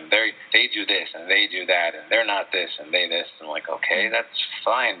with them. They do this and they do that and they're not this and they this. And I'm like, okay, that's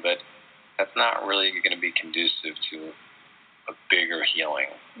fine, but that's not really going to be conducive to a bigger healing.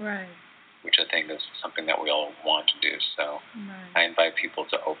 Right. Which I think is something that we all want to do. So I invite people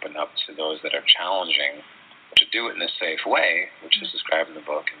to open up to those that are challenging, to do it in a safe way, which is described in the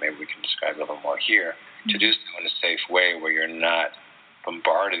book, and maybe we can describe a little more here, to do so in a safe way where you're not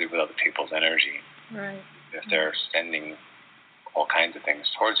bombarded with other people's energy. Right. If they're sending all kinds of things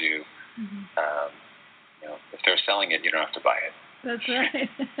towards you, if they're selling it, you don't have to buy it. That's right.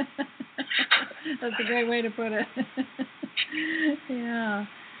 That's a great way to put it. Yeah.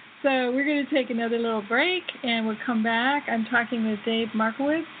 So we're going to take another little break, and we'll come back. I'm talking with Dave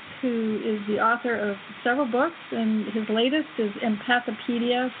Markowitz, who is the author of several books, and his latest is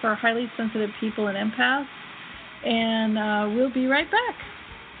Empathopedia for Highly Sensitive People and Empaths. And we'll be right back.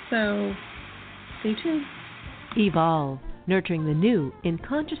 So stay tuned. Evolve, nurturing the new in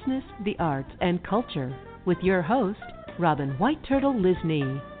consciousness, the arts, and culture, with your host, Robin White Turtle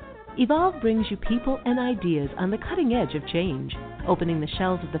Lysne. Evolve brings you people and ideas on the cutting edge of change, opening the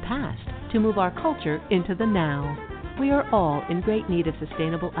shells of the past to move our culture into the now. We are all in great need of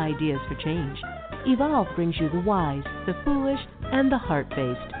sustainable ideas for change. Evolve brings you the wise, the foolish, and the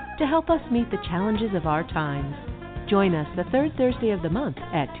heart-based to help us meet the challenges of our times. Join us the third Thursday of the month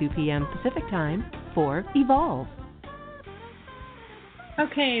at 2 p.m. Pacific Time for Evolve.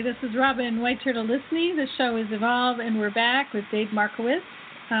 Okay, this is Robin White Turtle Lysne. The show is Evolve, and we're back with Dave Markowitz,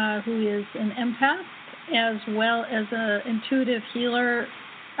 who is an empath as well as an intuitive healer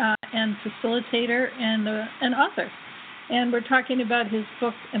and facilitator and an author. And we're talking about his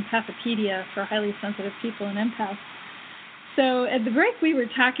book, Empathopedia, for highly sensitive people and empaths. So at the break, we were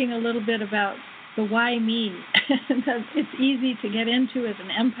talking a little bit about the why me. That it's easy to get into as an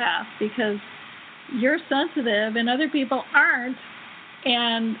empath because you're sensitive and other people aren't,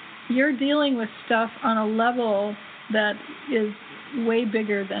 and you're dealing with stuff on a level that is way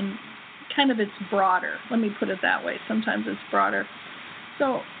bigger than it's broader. Let me put it that way. Sometimes it's broader.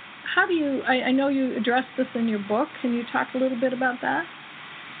 So how do you, I know you addressed this in your book. Can you talk a little bit about that?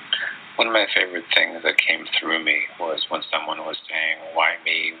 One of my favorite things that came through me was when someone was saying, why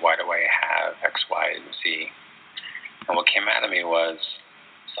me? Why do I have X, Y, and Z? And what came out of me was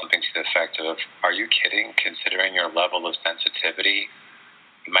something to the effect of, are you kidding? Considering your level of sensitivity,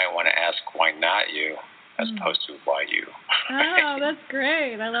 you might want to ask, why not you? As opposed to why you. Oh, that's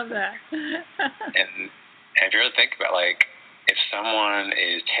great. I love that. and if you really think about, if someone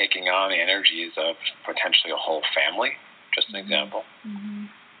is taking on the energies of potentially a whole family, just an example,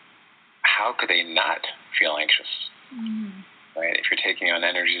 how could they not feel anxious? Right? If you're taking on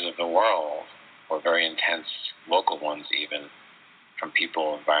energies of the world, or very intense local ones even, from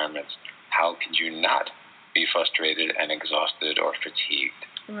people, environments, how could you not be frustrated and exhausted or fatigued?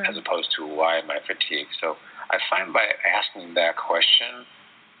 Right. As opposed to, why am I fatigued? So I find by asking that question,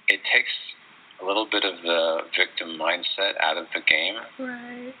 it takes a little bit of the victim mindset out of the game.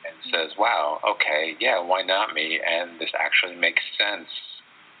 Right. And says, wow, okay, yeah, why not me? And this actually makes sense,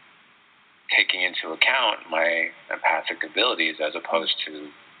 taking into account my empathic abilities as opposed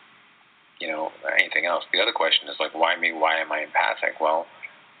to, anything else. The other question is why me? Why am I empathic? Well,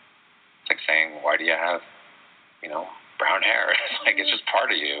 it's like saying, why do you have, brown hair? It's just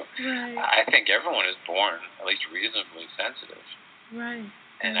part of you. Right. I think everyone is born at least reasonably sensitive. Right.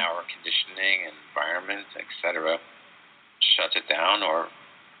 And our conditioning and environment, etc., shuts it down or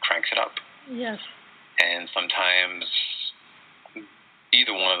cranks it up. Yes. And sometimes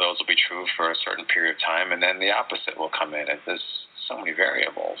either one of those will be true for a certain period of time, and then the opposite will come in. And there's so many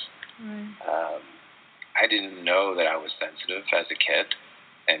variables. Right. I didn't know that I was sensitive as a kid.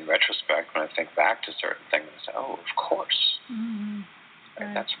 In retrospect, when I think back to certain things, I say, oh, of course. Mm-hmm.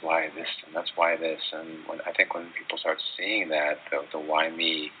 Right. That's why this, and that's why this. And when people start seeing that, the why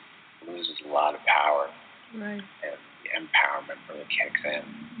me loses a lot of power. Right. And the empowerment really kicks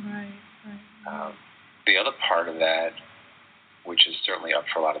in. Right. Right. The other part of that, which is certainly up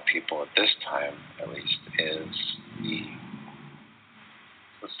for a lot of people at this time, at least, is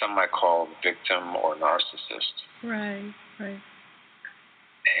what some might call victim or narcissist. Right. Right.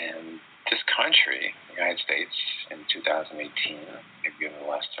 And this country, the United States, in 2018, maybe over the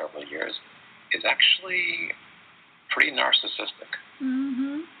last several years, is actually pretty narcissistic.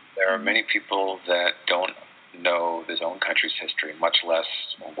 Mm-hmm. There are many people that don't know this own country's history, much less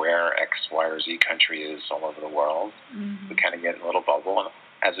where X, Y, or Z country is all over the world. Mm-hmm. We kind of get in a little bubble. And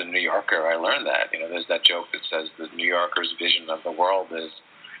as a New Yorker, I learned that. There's that joke that says the New Yorker's vision of the world is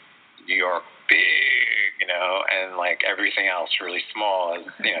New York big, and everything else really small.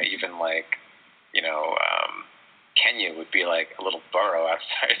 Even Kenya would be like a little borough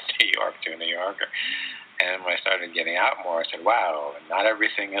outside New York to a New Yorker. And when I started getting out more, I said, wow, not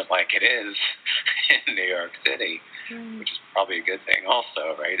everything is like it is in New York City, which is probably a good thing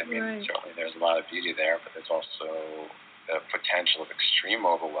also, right? I mean, certainly there's a lot of beauty there, but there's also the potential of extreme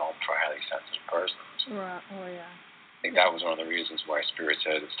overwhelm for highly sensitive persons. Right. Oh, yeah. I think that was one of the reasons why Spirit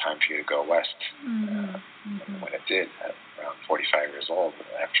said it's time for you to go west. When it did, at around 45 years old,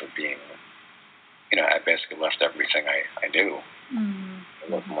 after being, I basically left everything I knew. It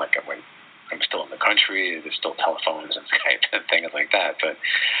wasn't like I'm still in the country. There's still telephones and Skype and things like that. But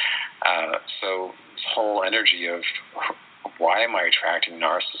so this whole energy of why am I attracting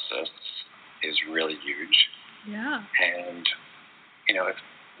narcissists is really huge. Yeah. And,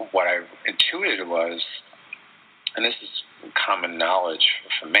 what I intuited was, and this is common knowledge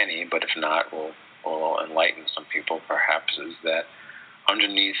for many, but if not, will enlighten some people perhaps, is that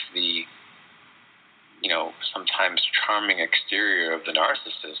underneath the, sometimes charming exterior of the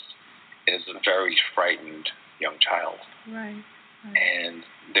narcissist is a very frightened young child. Right. And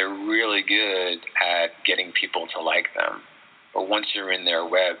they're really good at getting people to like them. But once you're in their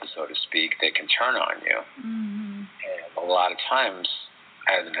web, so to speak, they can turn on you. And a lot of times,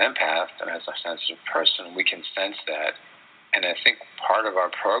 as an empath and as a sensitive person, we can sense that And I think part of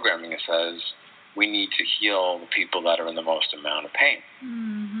our programming says we need to heal the people that are in the most amount of pain.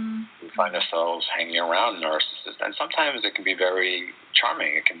 Mm-hmm. We find ourselves hanging around narcissists, and sometimes it can be very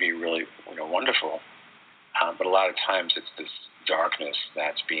charming. It can be really, wonderful. But a lot of times it's this darkness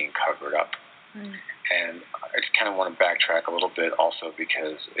that's being covered up. Right. And I just kind of want to backtrack a little bit also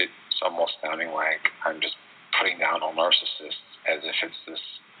because it's almost sounding like I'm just putting down all narcissists as if it's this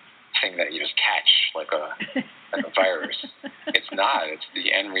thing that you just catch like a virus. It's not. It's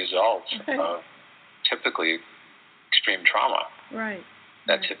the end result of typically extreme trauma. Right.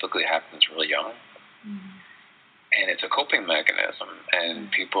 That typically happens really young. Mm-hmm. And it's a coping mechanism.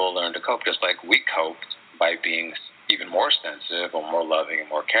 And people learn to cope just like we coped by being even more sensitive or more loving and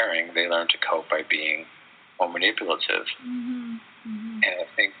more caring. They learn to cope by being more manipulative. Mm-hmm. Mm-hmm. And I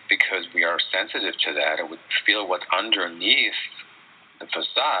think because we are sensitive to that and we feel what's underneath the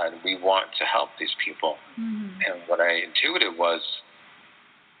facade, we want to help these people. Mm-hmm. And what I intuited was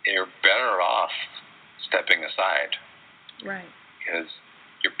you're better off stepping aside. Right. Because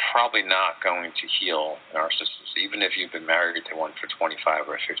you're probably not going to heal narcissists, even if you've been married to one for 25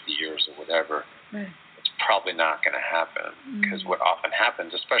 or 50 years or whatever. Right. It's probably not going to happen. Mm-hmm. Because what often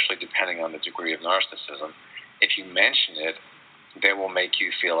happens, especially depending on the degree of narcissism, if you mention it, they will make you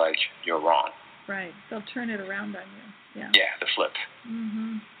feel like you're wrong. Right. They'll turn it around on you. Yeah. Yeah, the flip.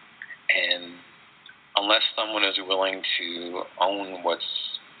 Mm-hmm. And unless someone is willing to own what's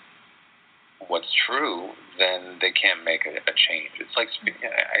true, then they can't make a change. It's like,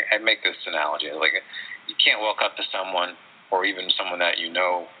 I make this analogy, like you can't walk up to someone or even someone that you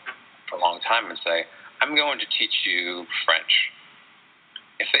know for a long time and say, I'm going to teach you French.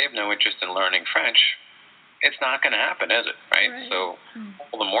 If they have no interest in learning French, it's not going to happen, is it? Right? So,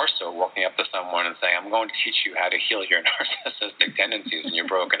 all the more so walking up to someone and saying, I'm going to teach you how to heal your narcissistic tendencies and your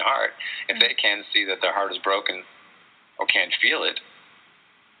broken heart. If they can't see that their heart is broken or can't feel it,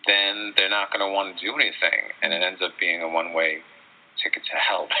 then they're not going to want to do anything. And it ends up being a one-way ticket to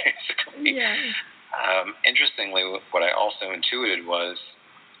hell, basically. Yeah. Interestingly, what I also intuited was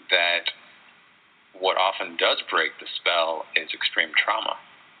that what often does break the spell is extreme trauma.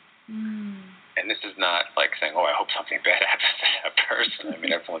 Mm. And this is not like saying, I hope something bad happens to that person. I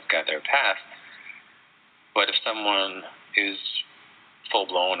mean, everyone's got their path. But if someone is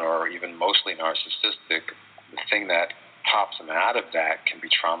full-blown or even mostly narcissistic, the thing that pops them out of that can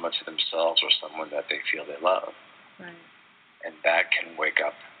be trauma to themselves or someone that they feel they love. Right. And that can wake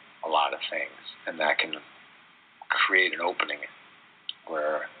up a lot of things. And that can create an opening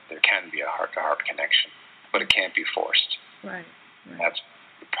where there can be a heart-to-heart connection. But it can't be forced. Right. And that's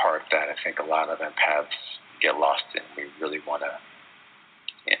the part that I think a lot of empaths get lost in. We really want to,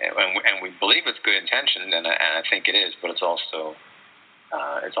 and we believe it's good intention, and I think it is, but it's also,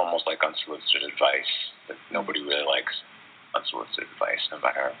 it's almost like unsolicited advice. That nobody really likes unsolicited advice, no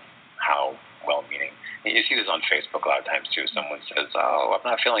matter how well-meaning. And you see this on Facebook a lot of times too. Someone says, I'm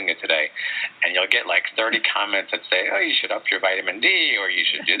not feeling it today. And you'll get like 30 comments that say, you should up your vitamin D, or you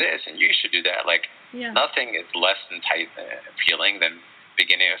should do this, and you should do that. Like, nothing is less appealing than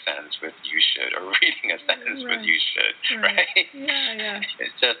beginning a sentence with you should, or reading a sentence with you should, right? Yeah.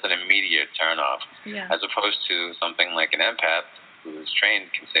 It's just an immediate turn-off. Yeah. As opposed to something like an empath who is trained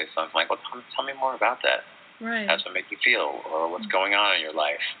can say something like, tell me more about that. Right. How does it make you feel, or what's going on in your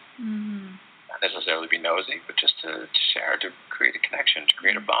life? Mm-hmm. Not necessarily be nosy, but just to share, to create a connection, to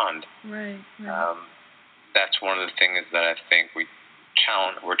create a bond. Right. That's one of the things that I think we're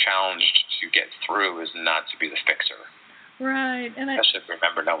challenged to get through, is not to be the fixer. Right. And especially if we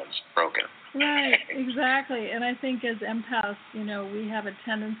remember no one's broken. Right, exactly. And I think as empaths, we have a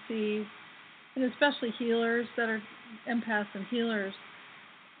tendency, and especially healers that are empaths and healers,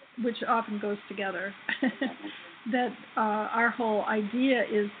 which often goes together, that our whole idea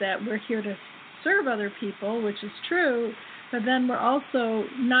is that we're here to serve other people, which is true, but then we're also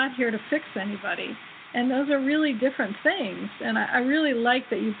not here to fix anybody. And those are really different things. And I really like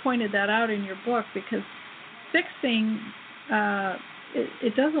that you pointed that out in your book, because fixing,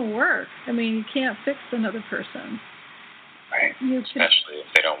 it doesn't work. I mean, you can't fix another person. Right, especially if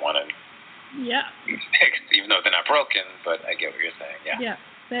they don't want to be fixed, even though they're not broken, but I get what you're saying,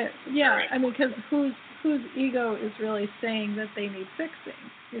 I mean, because whose ego is really saying that they need fixing?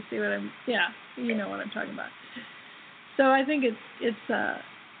 You see what I'm? Yeah, you know what I'm talking about. So I think it's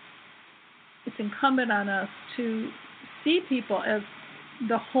incumbent on us to see people as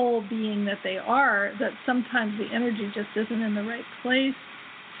the whole being that they are. That sometimes the energy just isn't in the right place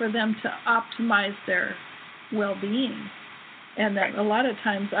for them to optimize their well-being, and that a lot of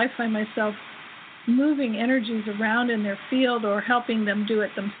times I find myself moving energies around in their field or helping them do it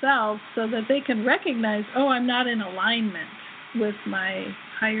themselves so that they can recognize, I'm not in alignment. with my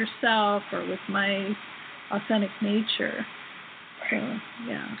higher self or with my authentic nature. So,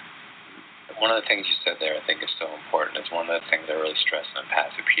 yeah. One of the things you said there I think is so important. It's one of the things I really stress in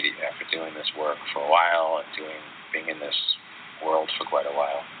Empathopedia after doing this work for a while and being in this world for quite a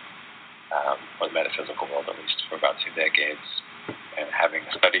while, or the metaphysical world at least for about 2 decades, and having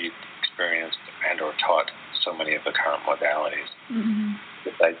studied, experienced, and or taught so many of the current modalities. Mm-hmm.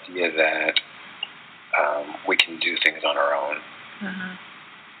 This idea that we can do things on our own. Uh-huh.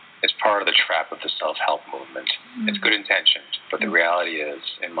 It's part of the trap of the self-help movement. Mm-hmm. It's good intentioned, but the reality is,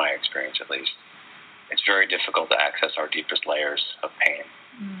 in my experience at least, it's very difficult to access our deepest layers of pain,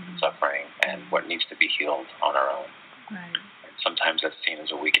 suffering, and what needs to be healed on our own. Right. And sometimes that's seen as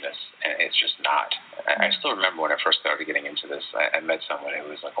a weakness, and it's just not. I still remember when I first started getting into this, I met someone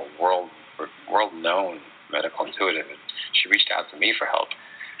who was like a world-known medical intuitive, and she reached out to me for help.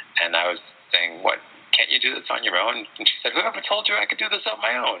 And I was saying, what? Can't you do this on your own? And she said, whoever told you I could do this on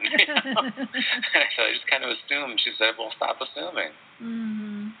my own? And so I just kind of assumed. She said, well, stop assuming.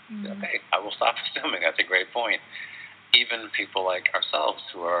 Mm-hmm. Okay, I will stop assuming. That's a great point. Even people like ourselves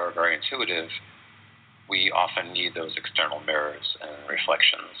who are very intuitive, we often need those external mirrors and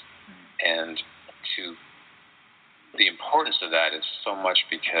reflections. And the importance of that is so much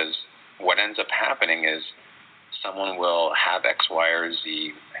because what ends up happening is someone will have X, Y, or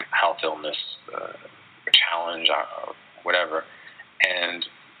Z health illness, challenge, or whatever, and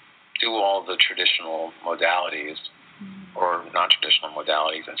do all the traditional modalities or non-traditional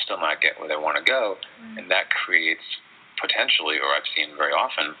modalities and still not get where they want to go. And that creates potentially, or I've seen very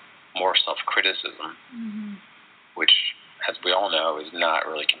often, more self-criticism, which, as we all know, is not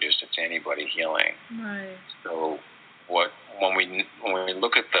really conducive to anybody healing. Right. So when we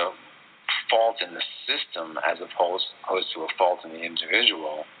look at the fault in the system as opposed to a fault in the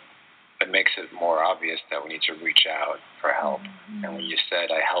individual, it makes it more obvious that we need to reach out for help. And when you said,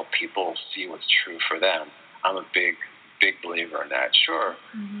 I help people see what's true for them, I'm a big believer in that. Sure,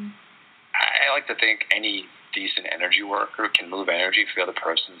 I like to think any decent energy worker can move energy for the other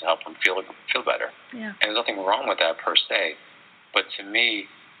person to help them feel better. Yeah. And there's nothing wrong with that per se. But to me,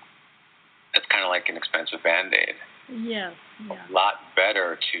 that's kind of like an expensive Band-Aid. Yes. A Yeah. lot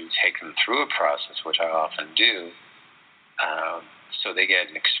better to take them through a process, which I often do, so they get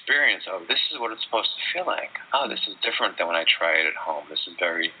an experience of, this is what it's supposed to feel like. Oh, this is different than when I try it at home. This is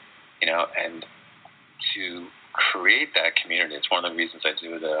very, and to create that community. It's one of the reasons I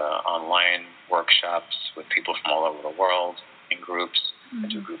do the online workshops with people from all over the world in groups. I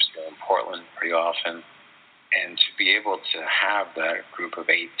do groups here in Portland pretty often. And to be able to have that group of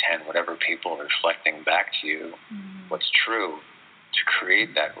 8, 10, whatever people reflecting back to you what's true, to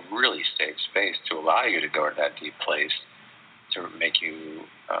create that really safe space to allow you to go to that deep place, to make you,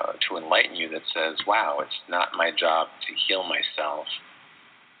 to enlighten you, that says, wow, it's not my job to heal myself,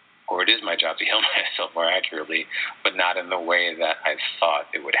 or it is my job to heal myself more accurately, but not in the way that I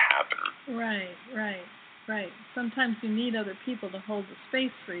thought it would happen. Right. Sometimes you need other people to hold the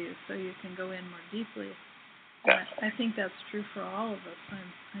space for you so you can go in more deeply. I think that's true for all of us.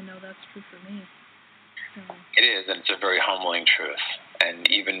 I know that's true for me. So. It is, and it's a very humbling truth. And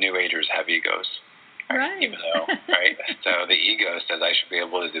even New Agers have egos. Right. Even though, right? So the ego says, I should be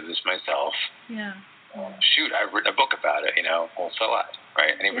able to do this myself. Yeah. Shoot, I've written a book about it, well, so what,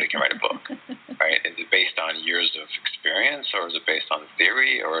 right? Anybody can write a book, right? Is it based on years of experience, or is it based on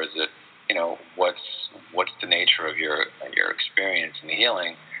theory, or is it, what's the nature of your experience in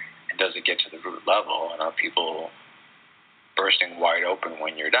healing, and does it get to the root level, and are people bursting wide open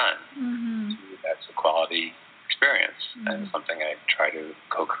when you're done? That's a quality experience, and something I try to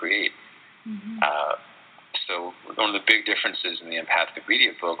co-create. So one of the big differences in the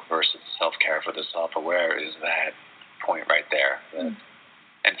Empathopedia book versus Self-Care for the Self-Aware is that point right there. And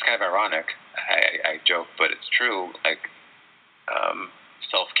it's kind of ironic. I joke, but it's true. Like,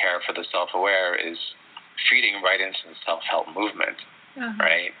 Self-Care for the Self-Aware is feeding right into the self-help movement,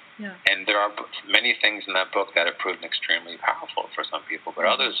 right? Yeah. And there are many things in that book that have proven extremely powerful for some people, but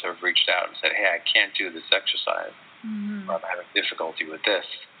others have reached out and said, hey, I can't do this exercise, or I'm having difficulty with this.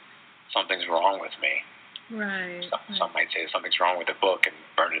 Something's wrong with me. Right. Some might say something's wrong with the book and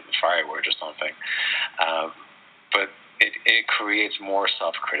burn it in the firewood or something. But it creates more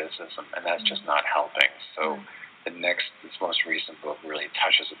self-criticism, and that's just not helping. So this most recent book really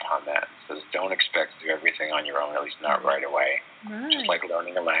touches upon that. It says, don't expect to do everything on your own, at least not right away. Just like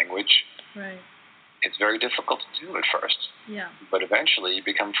learning a language. Right. It's very difficult to do at first. Yeah. But eventually you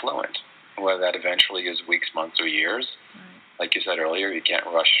become fluent. Whether that eventually is weeks, months, or years. Like you said earlier, you can't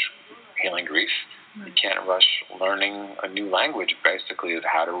rush healing grief. You can't rush learning a new language, basically, of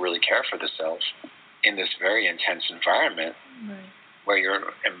how to really care for the self. in this very intense environment where you're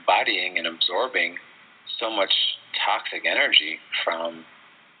embodying and absorbing so much toxic energy from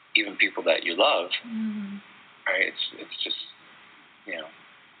even people that you love. Right? It's just, you know,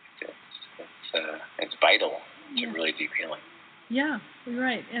 it's vital to really deep healing. Yeah, you're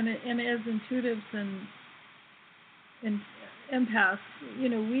right. And as intuitives and empaths, you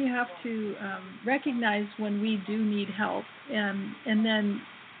know, we have to recognize when we do need help, and then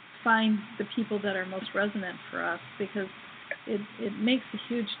find the people that are most resonant for us, because it makes a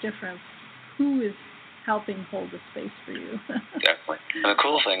huge difference who is helping hold the space for you. Definitely. And the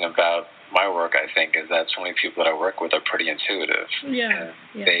cool thing about my work, I think, is that so many people that I work with are pretty intuitive. Yeah.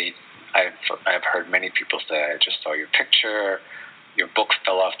 I've heard many people say, I just saw your picture, your book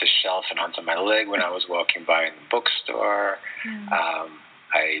fell off the shelf and onto my leg when I was walking by in the bookstore.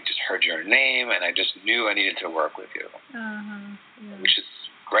 I just heard your name and I just knew I needed to work with you, which is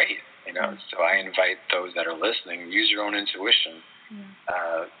great. You know, so I invite those that are listening, use your own intuition,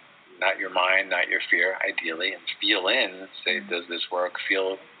 not your mind, not your fear, ideally, and feel in, say, does this work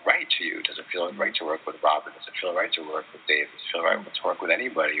feel right to you? Does it feel right to work with Robin? Does it feel right to work with Dave? Does it feel right to work with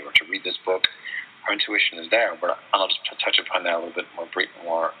anybody or to read this book? Our intuition is there, but I'll just touch upon that a little bit more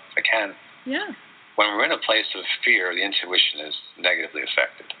if I can. Yeah. When we're in a place of fear, the intuition is negatively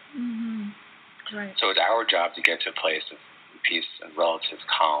affected. Right. So it's our job to get to a place of peace and relative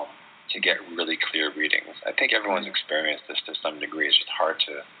calm, to get really clear readings. I think everyone's experienced this to some degree. It's just hard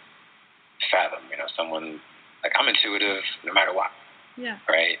to fathom. You know, someone, like, I'm intuitive no matter what. Yeah.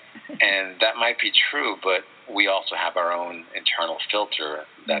 Right? And that might be true, but we also have our own internal filter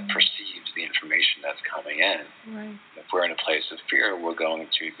that perceives the information that's coming in. Right. If we're in a place of fear, we're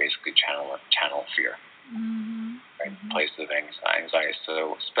going to basically channel fear. Right? Place of anxiety.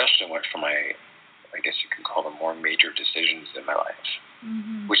 So especially for my, I guess you can call them more major decisions in my life,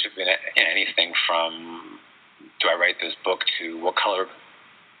 which have been anything from, do I write this book, to what color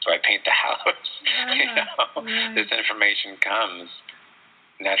do I paint the house? This information comes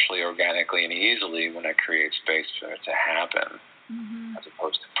naturally, organically, and easily when I create space for it to happen, as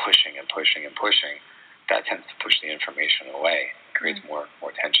opposed to pushing and pushing and pushing. That tends to push the information away. It creates more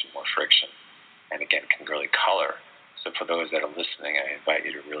tension, more friction, and again, can really color. So for those that are listening, I invite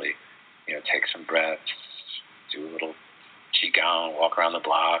you to really, take some breaths, do a little qigong, walk around the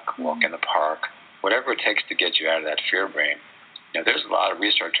block, walk in the park, whatever it takes to get you out of that fear brain. There's a lot of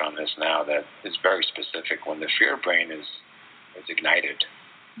research on this now that is very specific. When the fear brain is ignited,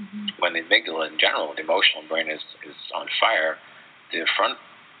 when the amygdala in general, the emotional brain is on fire, the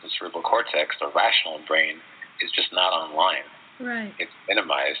cerebral cortex, the rational brain, is just not online. Right. It's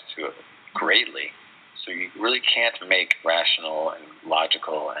minimized greatly. So you really can't make rational and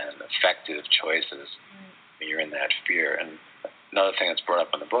logical and effective choices when you're in that fear. And another thing that's brought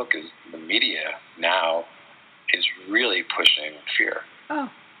up in the book is the media now is really pushing fear. Oh,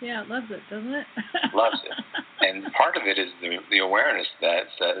 yeah, it loves it, doesn't it? Loves it. And part of it is the awareness that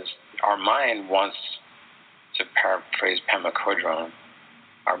says our mind wants, to paraphrase Pema Chodron,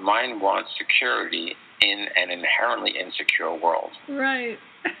 our mind wants security in an inherently insecure world. Right.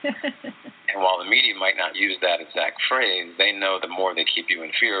 And while the media might not use that exact phrase, they know the more they keep you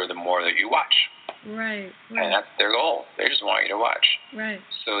in fear, the more that you watch. Right. And that's their goal. They just want you to watch. Right.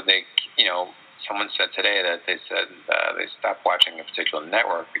 So they, someone said today that they stopped watching a particular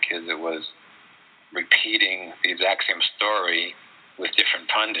network because it was repeating the exact same story with different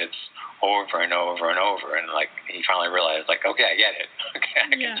pundits over and over and over. And he finally realized, okay, I get it. Okay,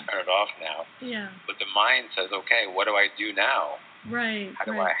 I can turn it off now. Yeah. But the mind says, okay, what do I do now? Right. How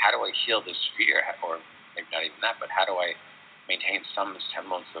do I heal this fear? Or maybe not even that, but how do I maintain some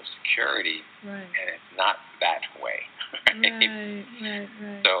semblance of security? Right. And it's not that way. Right.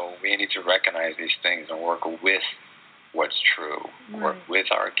 So we need to recognize these things and work with what's true. Work with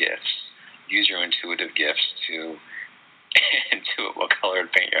our gifts. Use your intuitive gifts to intuit what color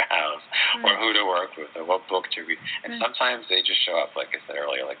to paint your house, or who to work with, or what book to read. And sometimes they just show up, like I said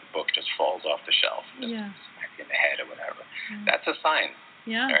earlier, like the book just falls off the shelf, just smack in the head or whatever. That's a sign.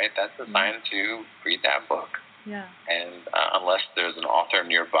 Yeah. Right? That's a sign to read that book. Yeah. And unless there's an author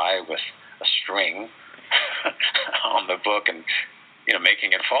nearby with a string on the book and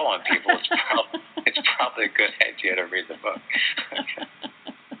making it fall on people, it's probably a good idea to read the book.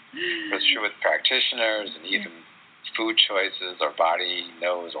 It's true with practitioners and even food choices. Our body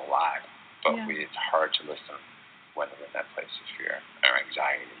knows a lot, but it's hard to listen when we're in that place of fear or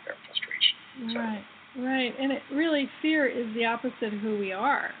anxiety or frustration. Right. And it really, fear is the opposite of who we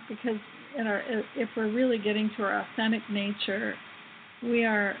are, because if we're really getting to our authentic nature, we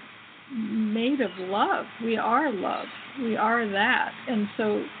are made of love. We are love. We are that. And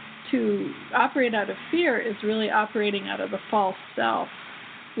so to operate out of fear is really operating out of the false self,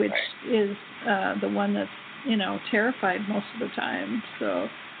 which is the one that's, terrified most of the time. So.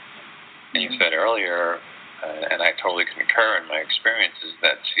 And you said earlier, and I totally concur in my experiences,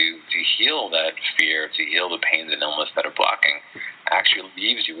 that to heal that fear, to heal the pains and illness that are blocking, actually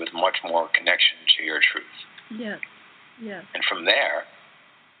leaves you with much more connection to your truth. Yes, yes. And from there,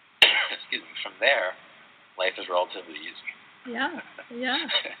 life is relatively easy. Yeah.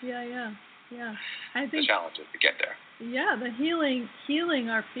 I think the challenge is to get there. Yeah, the healing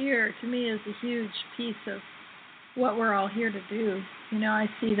our fear, to me, is a huge piece of what we're all here to do. I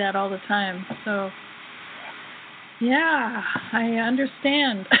see that all the time. So, yeah, I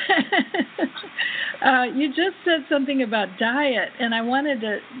understand. You just said something about diet, and I wanted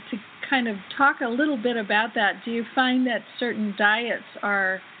to kind of talk a little bit about that. Do you find that certain diets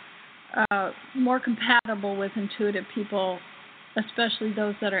are more compatible with intuitive people, especially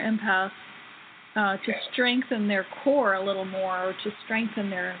those that are empaths, to strengthen their core a little more, or to strengthen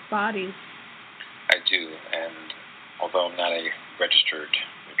their bodies? I do, and although I'm not a registered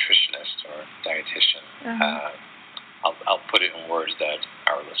nutritionist or dietitian, I'll put it in words that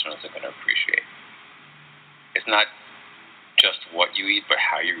our listeners are going to appreciate. It's not just what you eat, but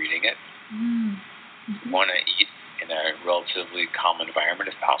how you're eating it. Mm-hmm. You want to eat in a relatively calm environment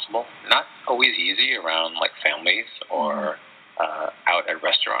if possible. Not always easy around like families or out at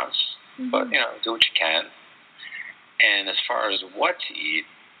restaurants, but do what you can. And as far as what to eat,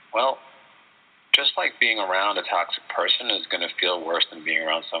 well, just like being around a toxic person is going to feel worse than being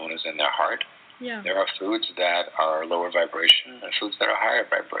around someone who's in their heart. Yeah. There are foods that are lower vibration and foods that are higher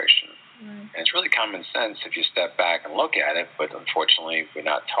vibration. Right. And it's really common sense if you step back and look at it, but unfortunately we're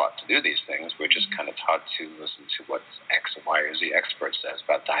not taught to do these things. We're just kind of taught to listen to what X, Y, or Z expert says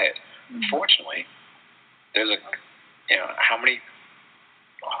about diet. Unfortunately, there's how many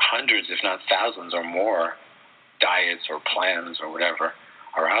hundreds, if not thousands or more diets or plans or whatever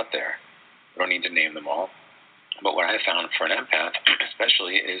are out there. We don't need to name them all. But what I found for an empath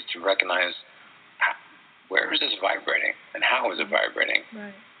especially is to recognize where is this vibrating and how is it vibrating.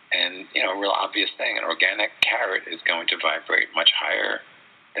 Right. And, a real obvious thing, an organic carrot is going to vibrate much higher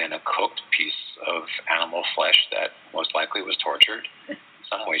than a cooked piece of animal flesh that most likely was tortured in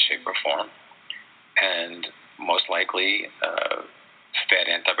some way, shape, or form. And most likely fed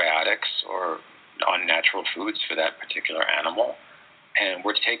antibiotics or unnatural foods for that particular animal. And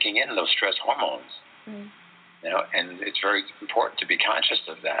we're taking in those stress hormones. And it's very important to be conscious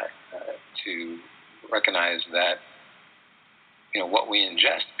of that, to recognize that, what we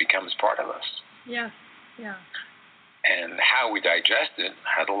ingest becomes part of us. Yeah. And how we digest it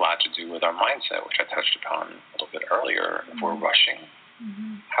has a lot to do with our mindset, which I touched upon a little bit earlier. If we're rushing,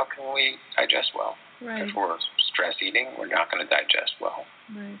 how can we digest well? Right. If we're stress eating, we're not going to digest well.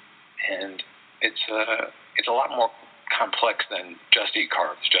 Right. And it's a lot more complex than just eat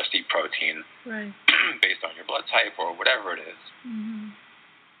carbs, just eat protein, right, based on your blood type or whatever it is.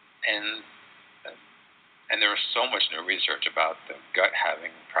 And there is so much new research about the gut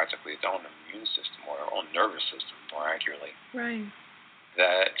having practically its own immune system or own nervous system, more accurately. Right.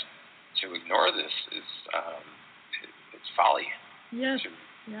 That to ignore this is it's folly. Yes.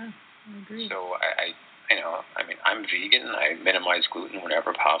 I agree. So I'm vegan. I minimize gluten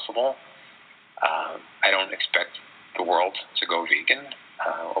whenever possible. I don't expect the world to go vegan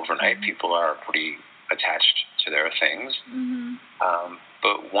overnight. People are pretty attached to their things.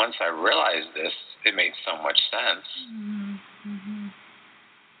 But once I realized this, it made so much sense.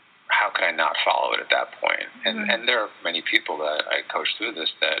 How could I not follow it at that point? And there are many people that I coach through this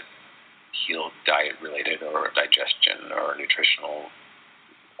that heal diet-related or digestion or nutritional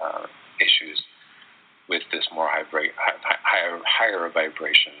issues with this more higher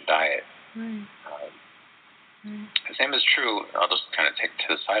vibration diet. The same is true, I'll just kind of take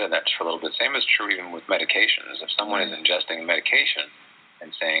to the side of that for a little bit, same is true even with medications. If someone is ingesting medication and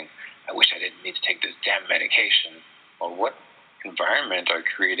saying, I wish I didn't need to take this damn medication, well, what environment are you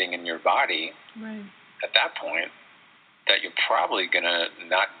creating in your body at that point that you're probably going to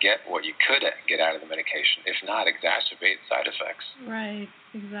not get what you could get out of the medication, if not exacerbate side effects? Right,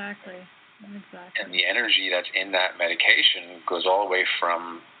 exactly. And the energy that's in that medication goes all the way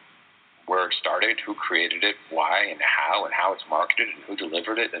from where it started, who created it, why and how it's marketed, and who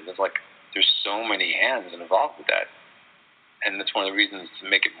delivered it. And there's so many hands involved with that. And that's one of the reasons to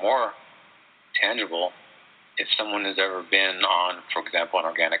make it more tangible. If someone has ever been on, for example, an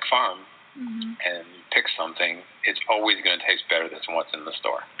organic farm and pick something, it's always going to taste better than what's in the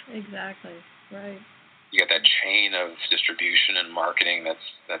store. Exactly, right. You got that chain of distribution and marketing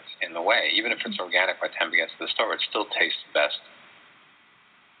that's in the way. Even if it's organic by the time it gets to the store, it still tastes best.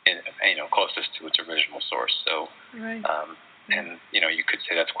 closest to its original source. So, right. And you could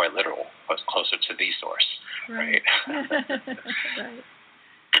say that's quite literal, but closer to the source, right? Right.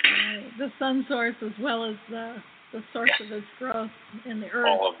 The sun source as well as the source of its growth in the earth,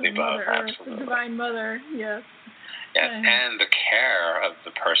 all of the above, Mother Earth, absolutely. the Divine Mother, yes. Yes, and the care of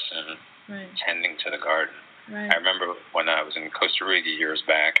the person tending to the garden. Right. I remember when I was in Costa Rica years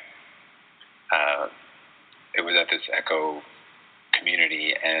back, it was at this eco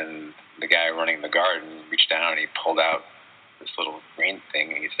community, and the guy running the garden reached down and he pulled out this little green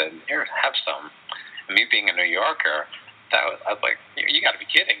thing, and he said, "Here, have some." And me being a New Yorker, I was like, "You got to be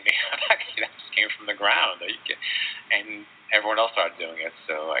kidding me!" That just came from the ground. And everyone else started doing it,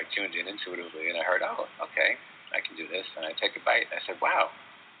 so I tuned in intuitively, and I heard, "Oh, okay, I can do this." And I take a bite, and I said, "Wow,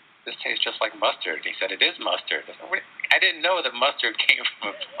 this tastes just like mustard." He said, "It is mustard." I said, "Wait, I didn't know that mustard came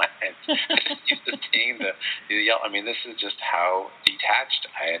from a plant." I just used to seeing the yellow. I mean, this is just how detached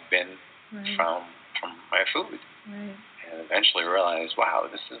I had been from my food. Right. And eventually realized, wow,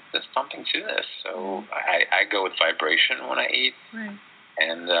 there's something to this. So I go with vibration when I eat. Right.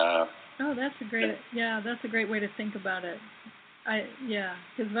 And that's a great way to think about it.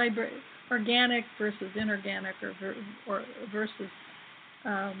 Because organic versus inorganic, or versus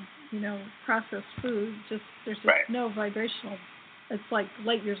processed food, there's just no vibrational. It's like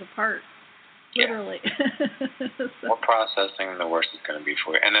light years apart. Literally. The more processing, the worse it's going to be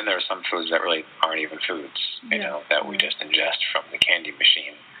for you. And then there are some foods that really aren't even foods, that we just ingest from the candy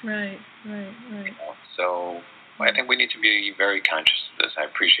machine. Right. So I think we need to be very conscious of this. I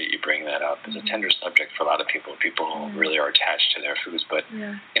appreciate you bringing that up. It's a tender subject for a lot of people. People who really are attached to their foods, but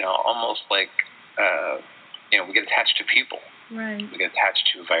almost like we get attached to people. Right. We get attached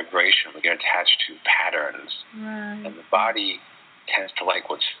to vibration. We get attached to patterns. Right. And the body tends to like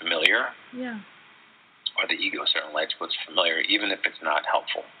what's familiar. Yeah. Or the ego certainly likes what's familiar, even if it's not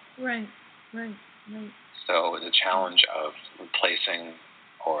helpful. Right. So the challenge of replacing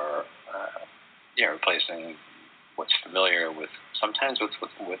replacing what's familiar with sometimes with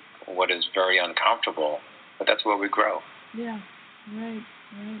what is very uncomfortable, but that's where we grow. Yeah. Right.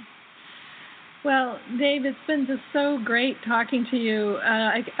 Well, Dave, it's been just so great talking to you.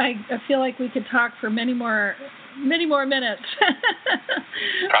 I feel like we could talk for many more minutes.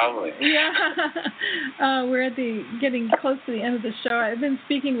 Probably. Yeah. We're getting close to the end of the show. I've been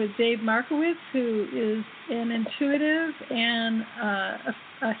speaking with Dave Markowitz, who is an intuitive and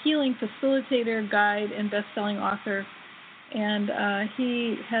a healing facilitator, guide, and best-selling author. And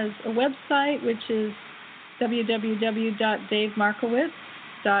he has a website, which is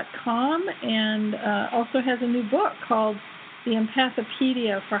www.davemarkowitz.com, and also has a new book called The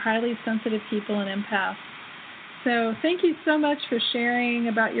Empathopedia for Highly Sensitive People and Empaths. So thank you so much for sharing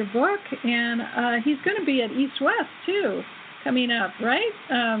about your book. And he's going to be at East West, too, coming up, right?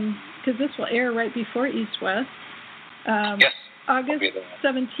 Because this will air right before East West. Yes. August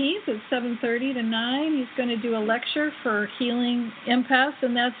 17th at 7:30 to 9. He's going to do a lecture for healing empaths,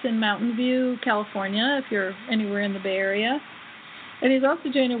 and that's in Mountain View, California, if you're anywhere in the Bay Area. And he's also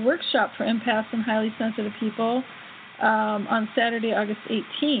doing a workshop for empaths and highly sensitive people on Saturday, August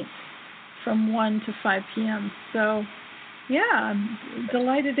 18th from 1 to 5 p.m. So, I'm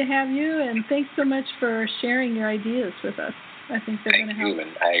delighted to have you, and thanks so much for sharing your ideas with us. I think they're going to help. Thank you,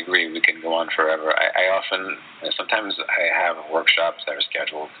 and I agree. We can go on forever. I often, sometimes I have workshops that are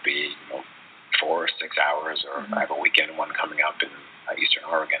scheduled to be 4 or 6 hours, or I have a weekend one coming up in Eastern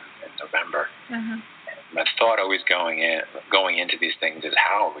Oregon in November. My thought always going into these things is,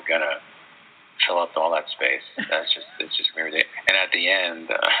 how are we going to fill up all that space? It's just going to be. And at the end,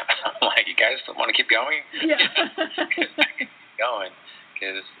 I'm like, you guys want to keep going? Yeah. I can keep going,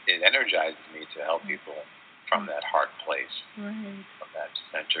 because it energizes me to help people from that heart place, from that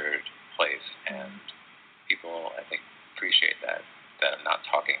centered place. And people, I think, appreciate that I'm not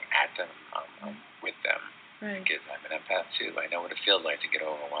talking at them, I'm with them. Because I'm an empath too. I know what it feels like to get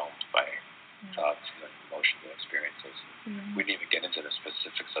overwhelmed by thoughts and emotional experiences. We didn't even get into the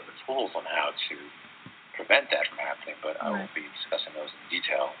specifics of the tools on how to prevent that from happening, but I will be discussing those in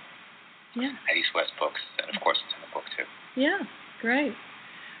detail at East West Books, and of course it's in the book too. Yeah, great.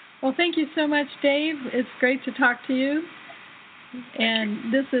 Well, thank you so much, Dave. It's great to talk to you.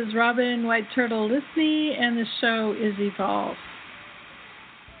 And this is Robin White Turtle Lysne, and the show is Evolve.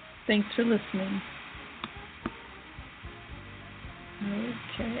 Thanks for listening.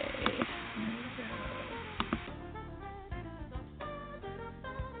 Okay.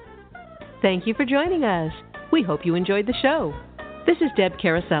 Thank you for joining us. We hope you enjoyed the show. This is Deb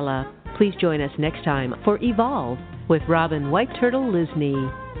Carosella. Please join us next time for Evolve with Robin White Turtle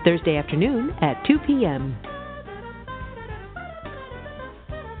Lysne, Thursday afternoon at 2 p.m.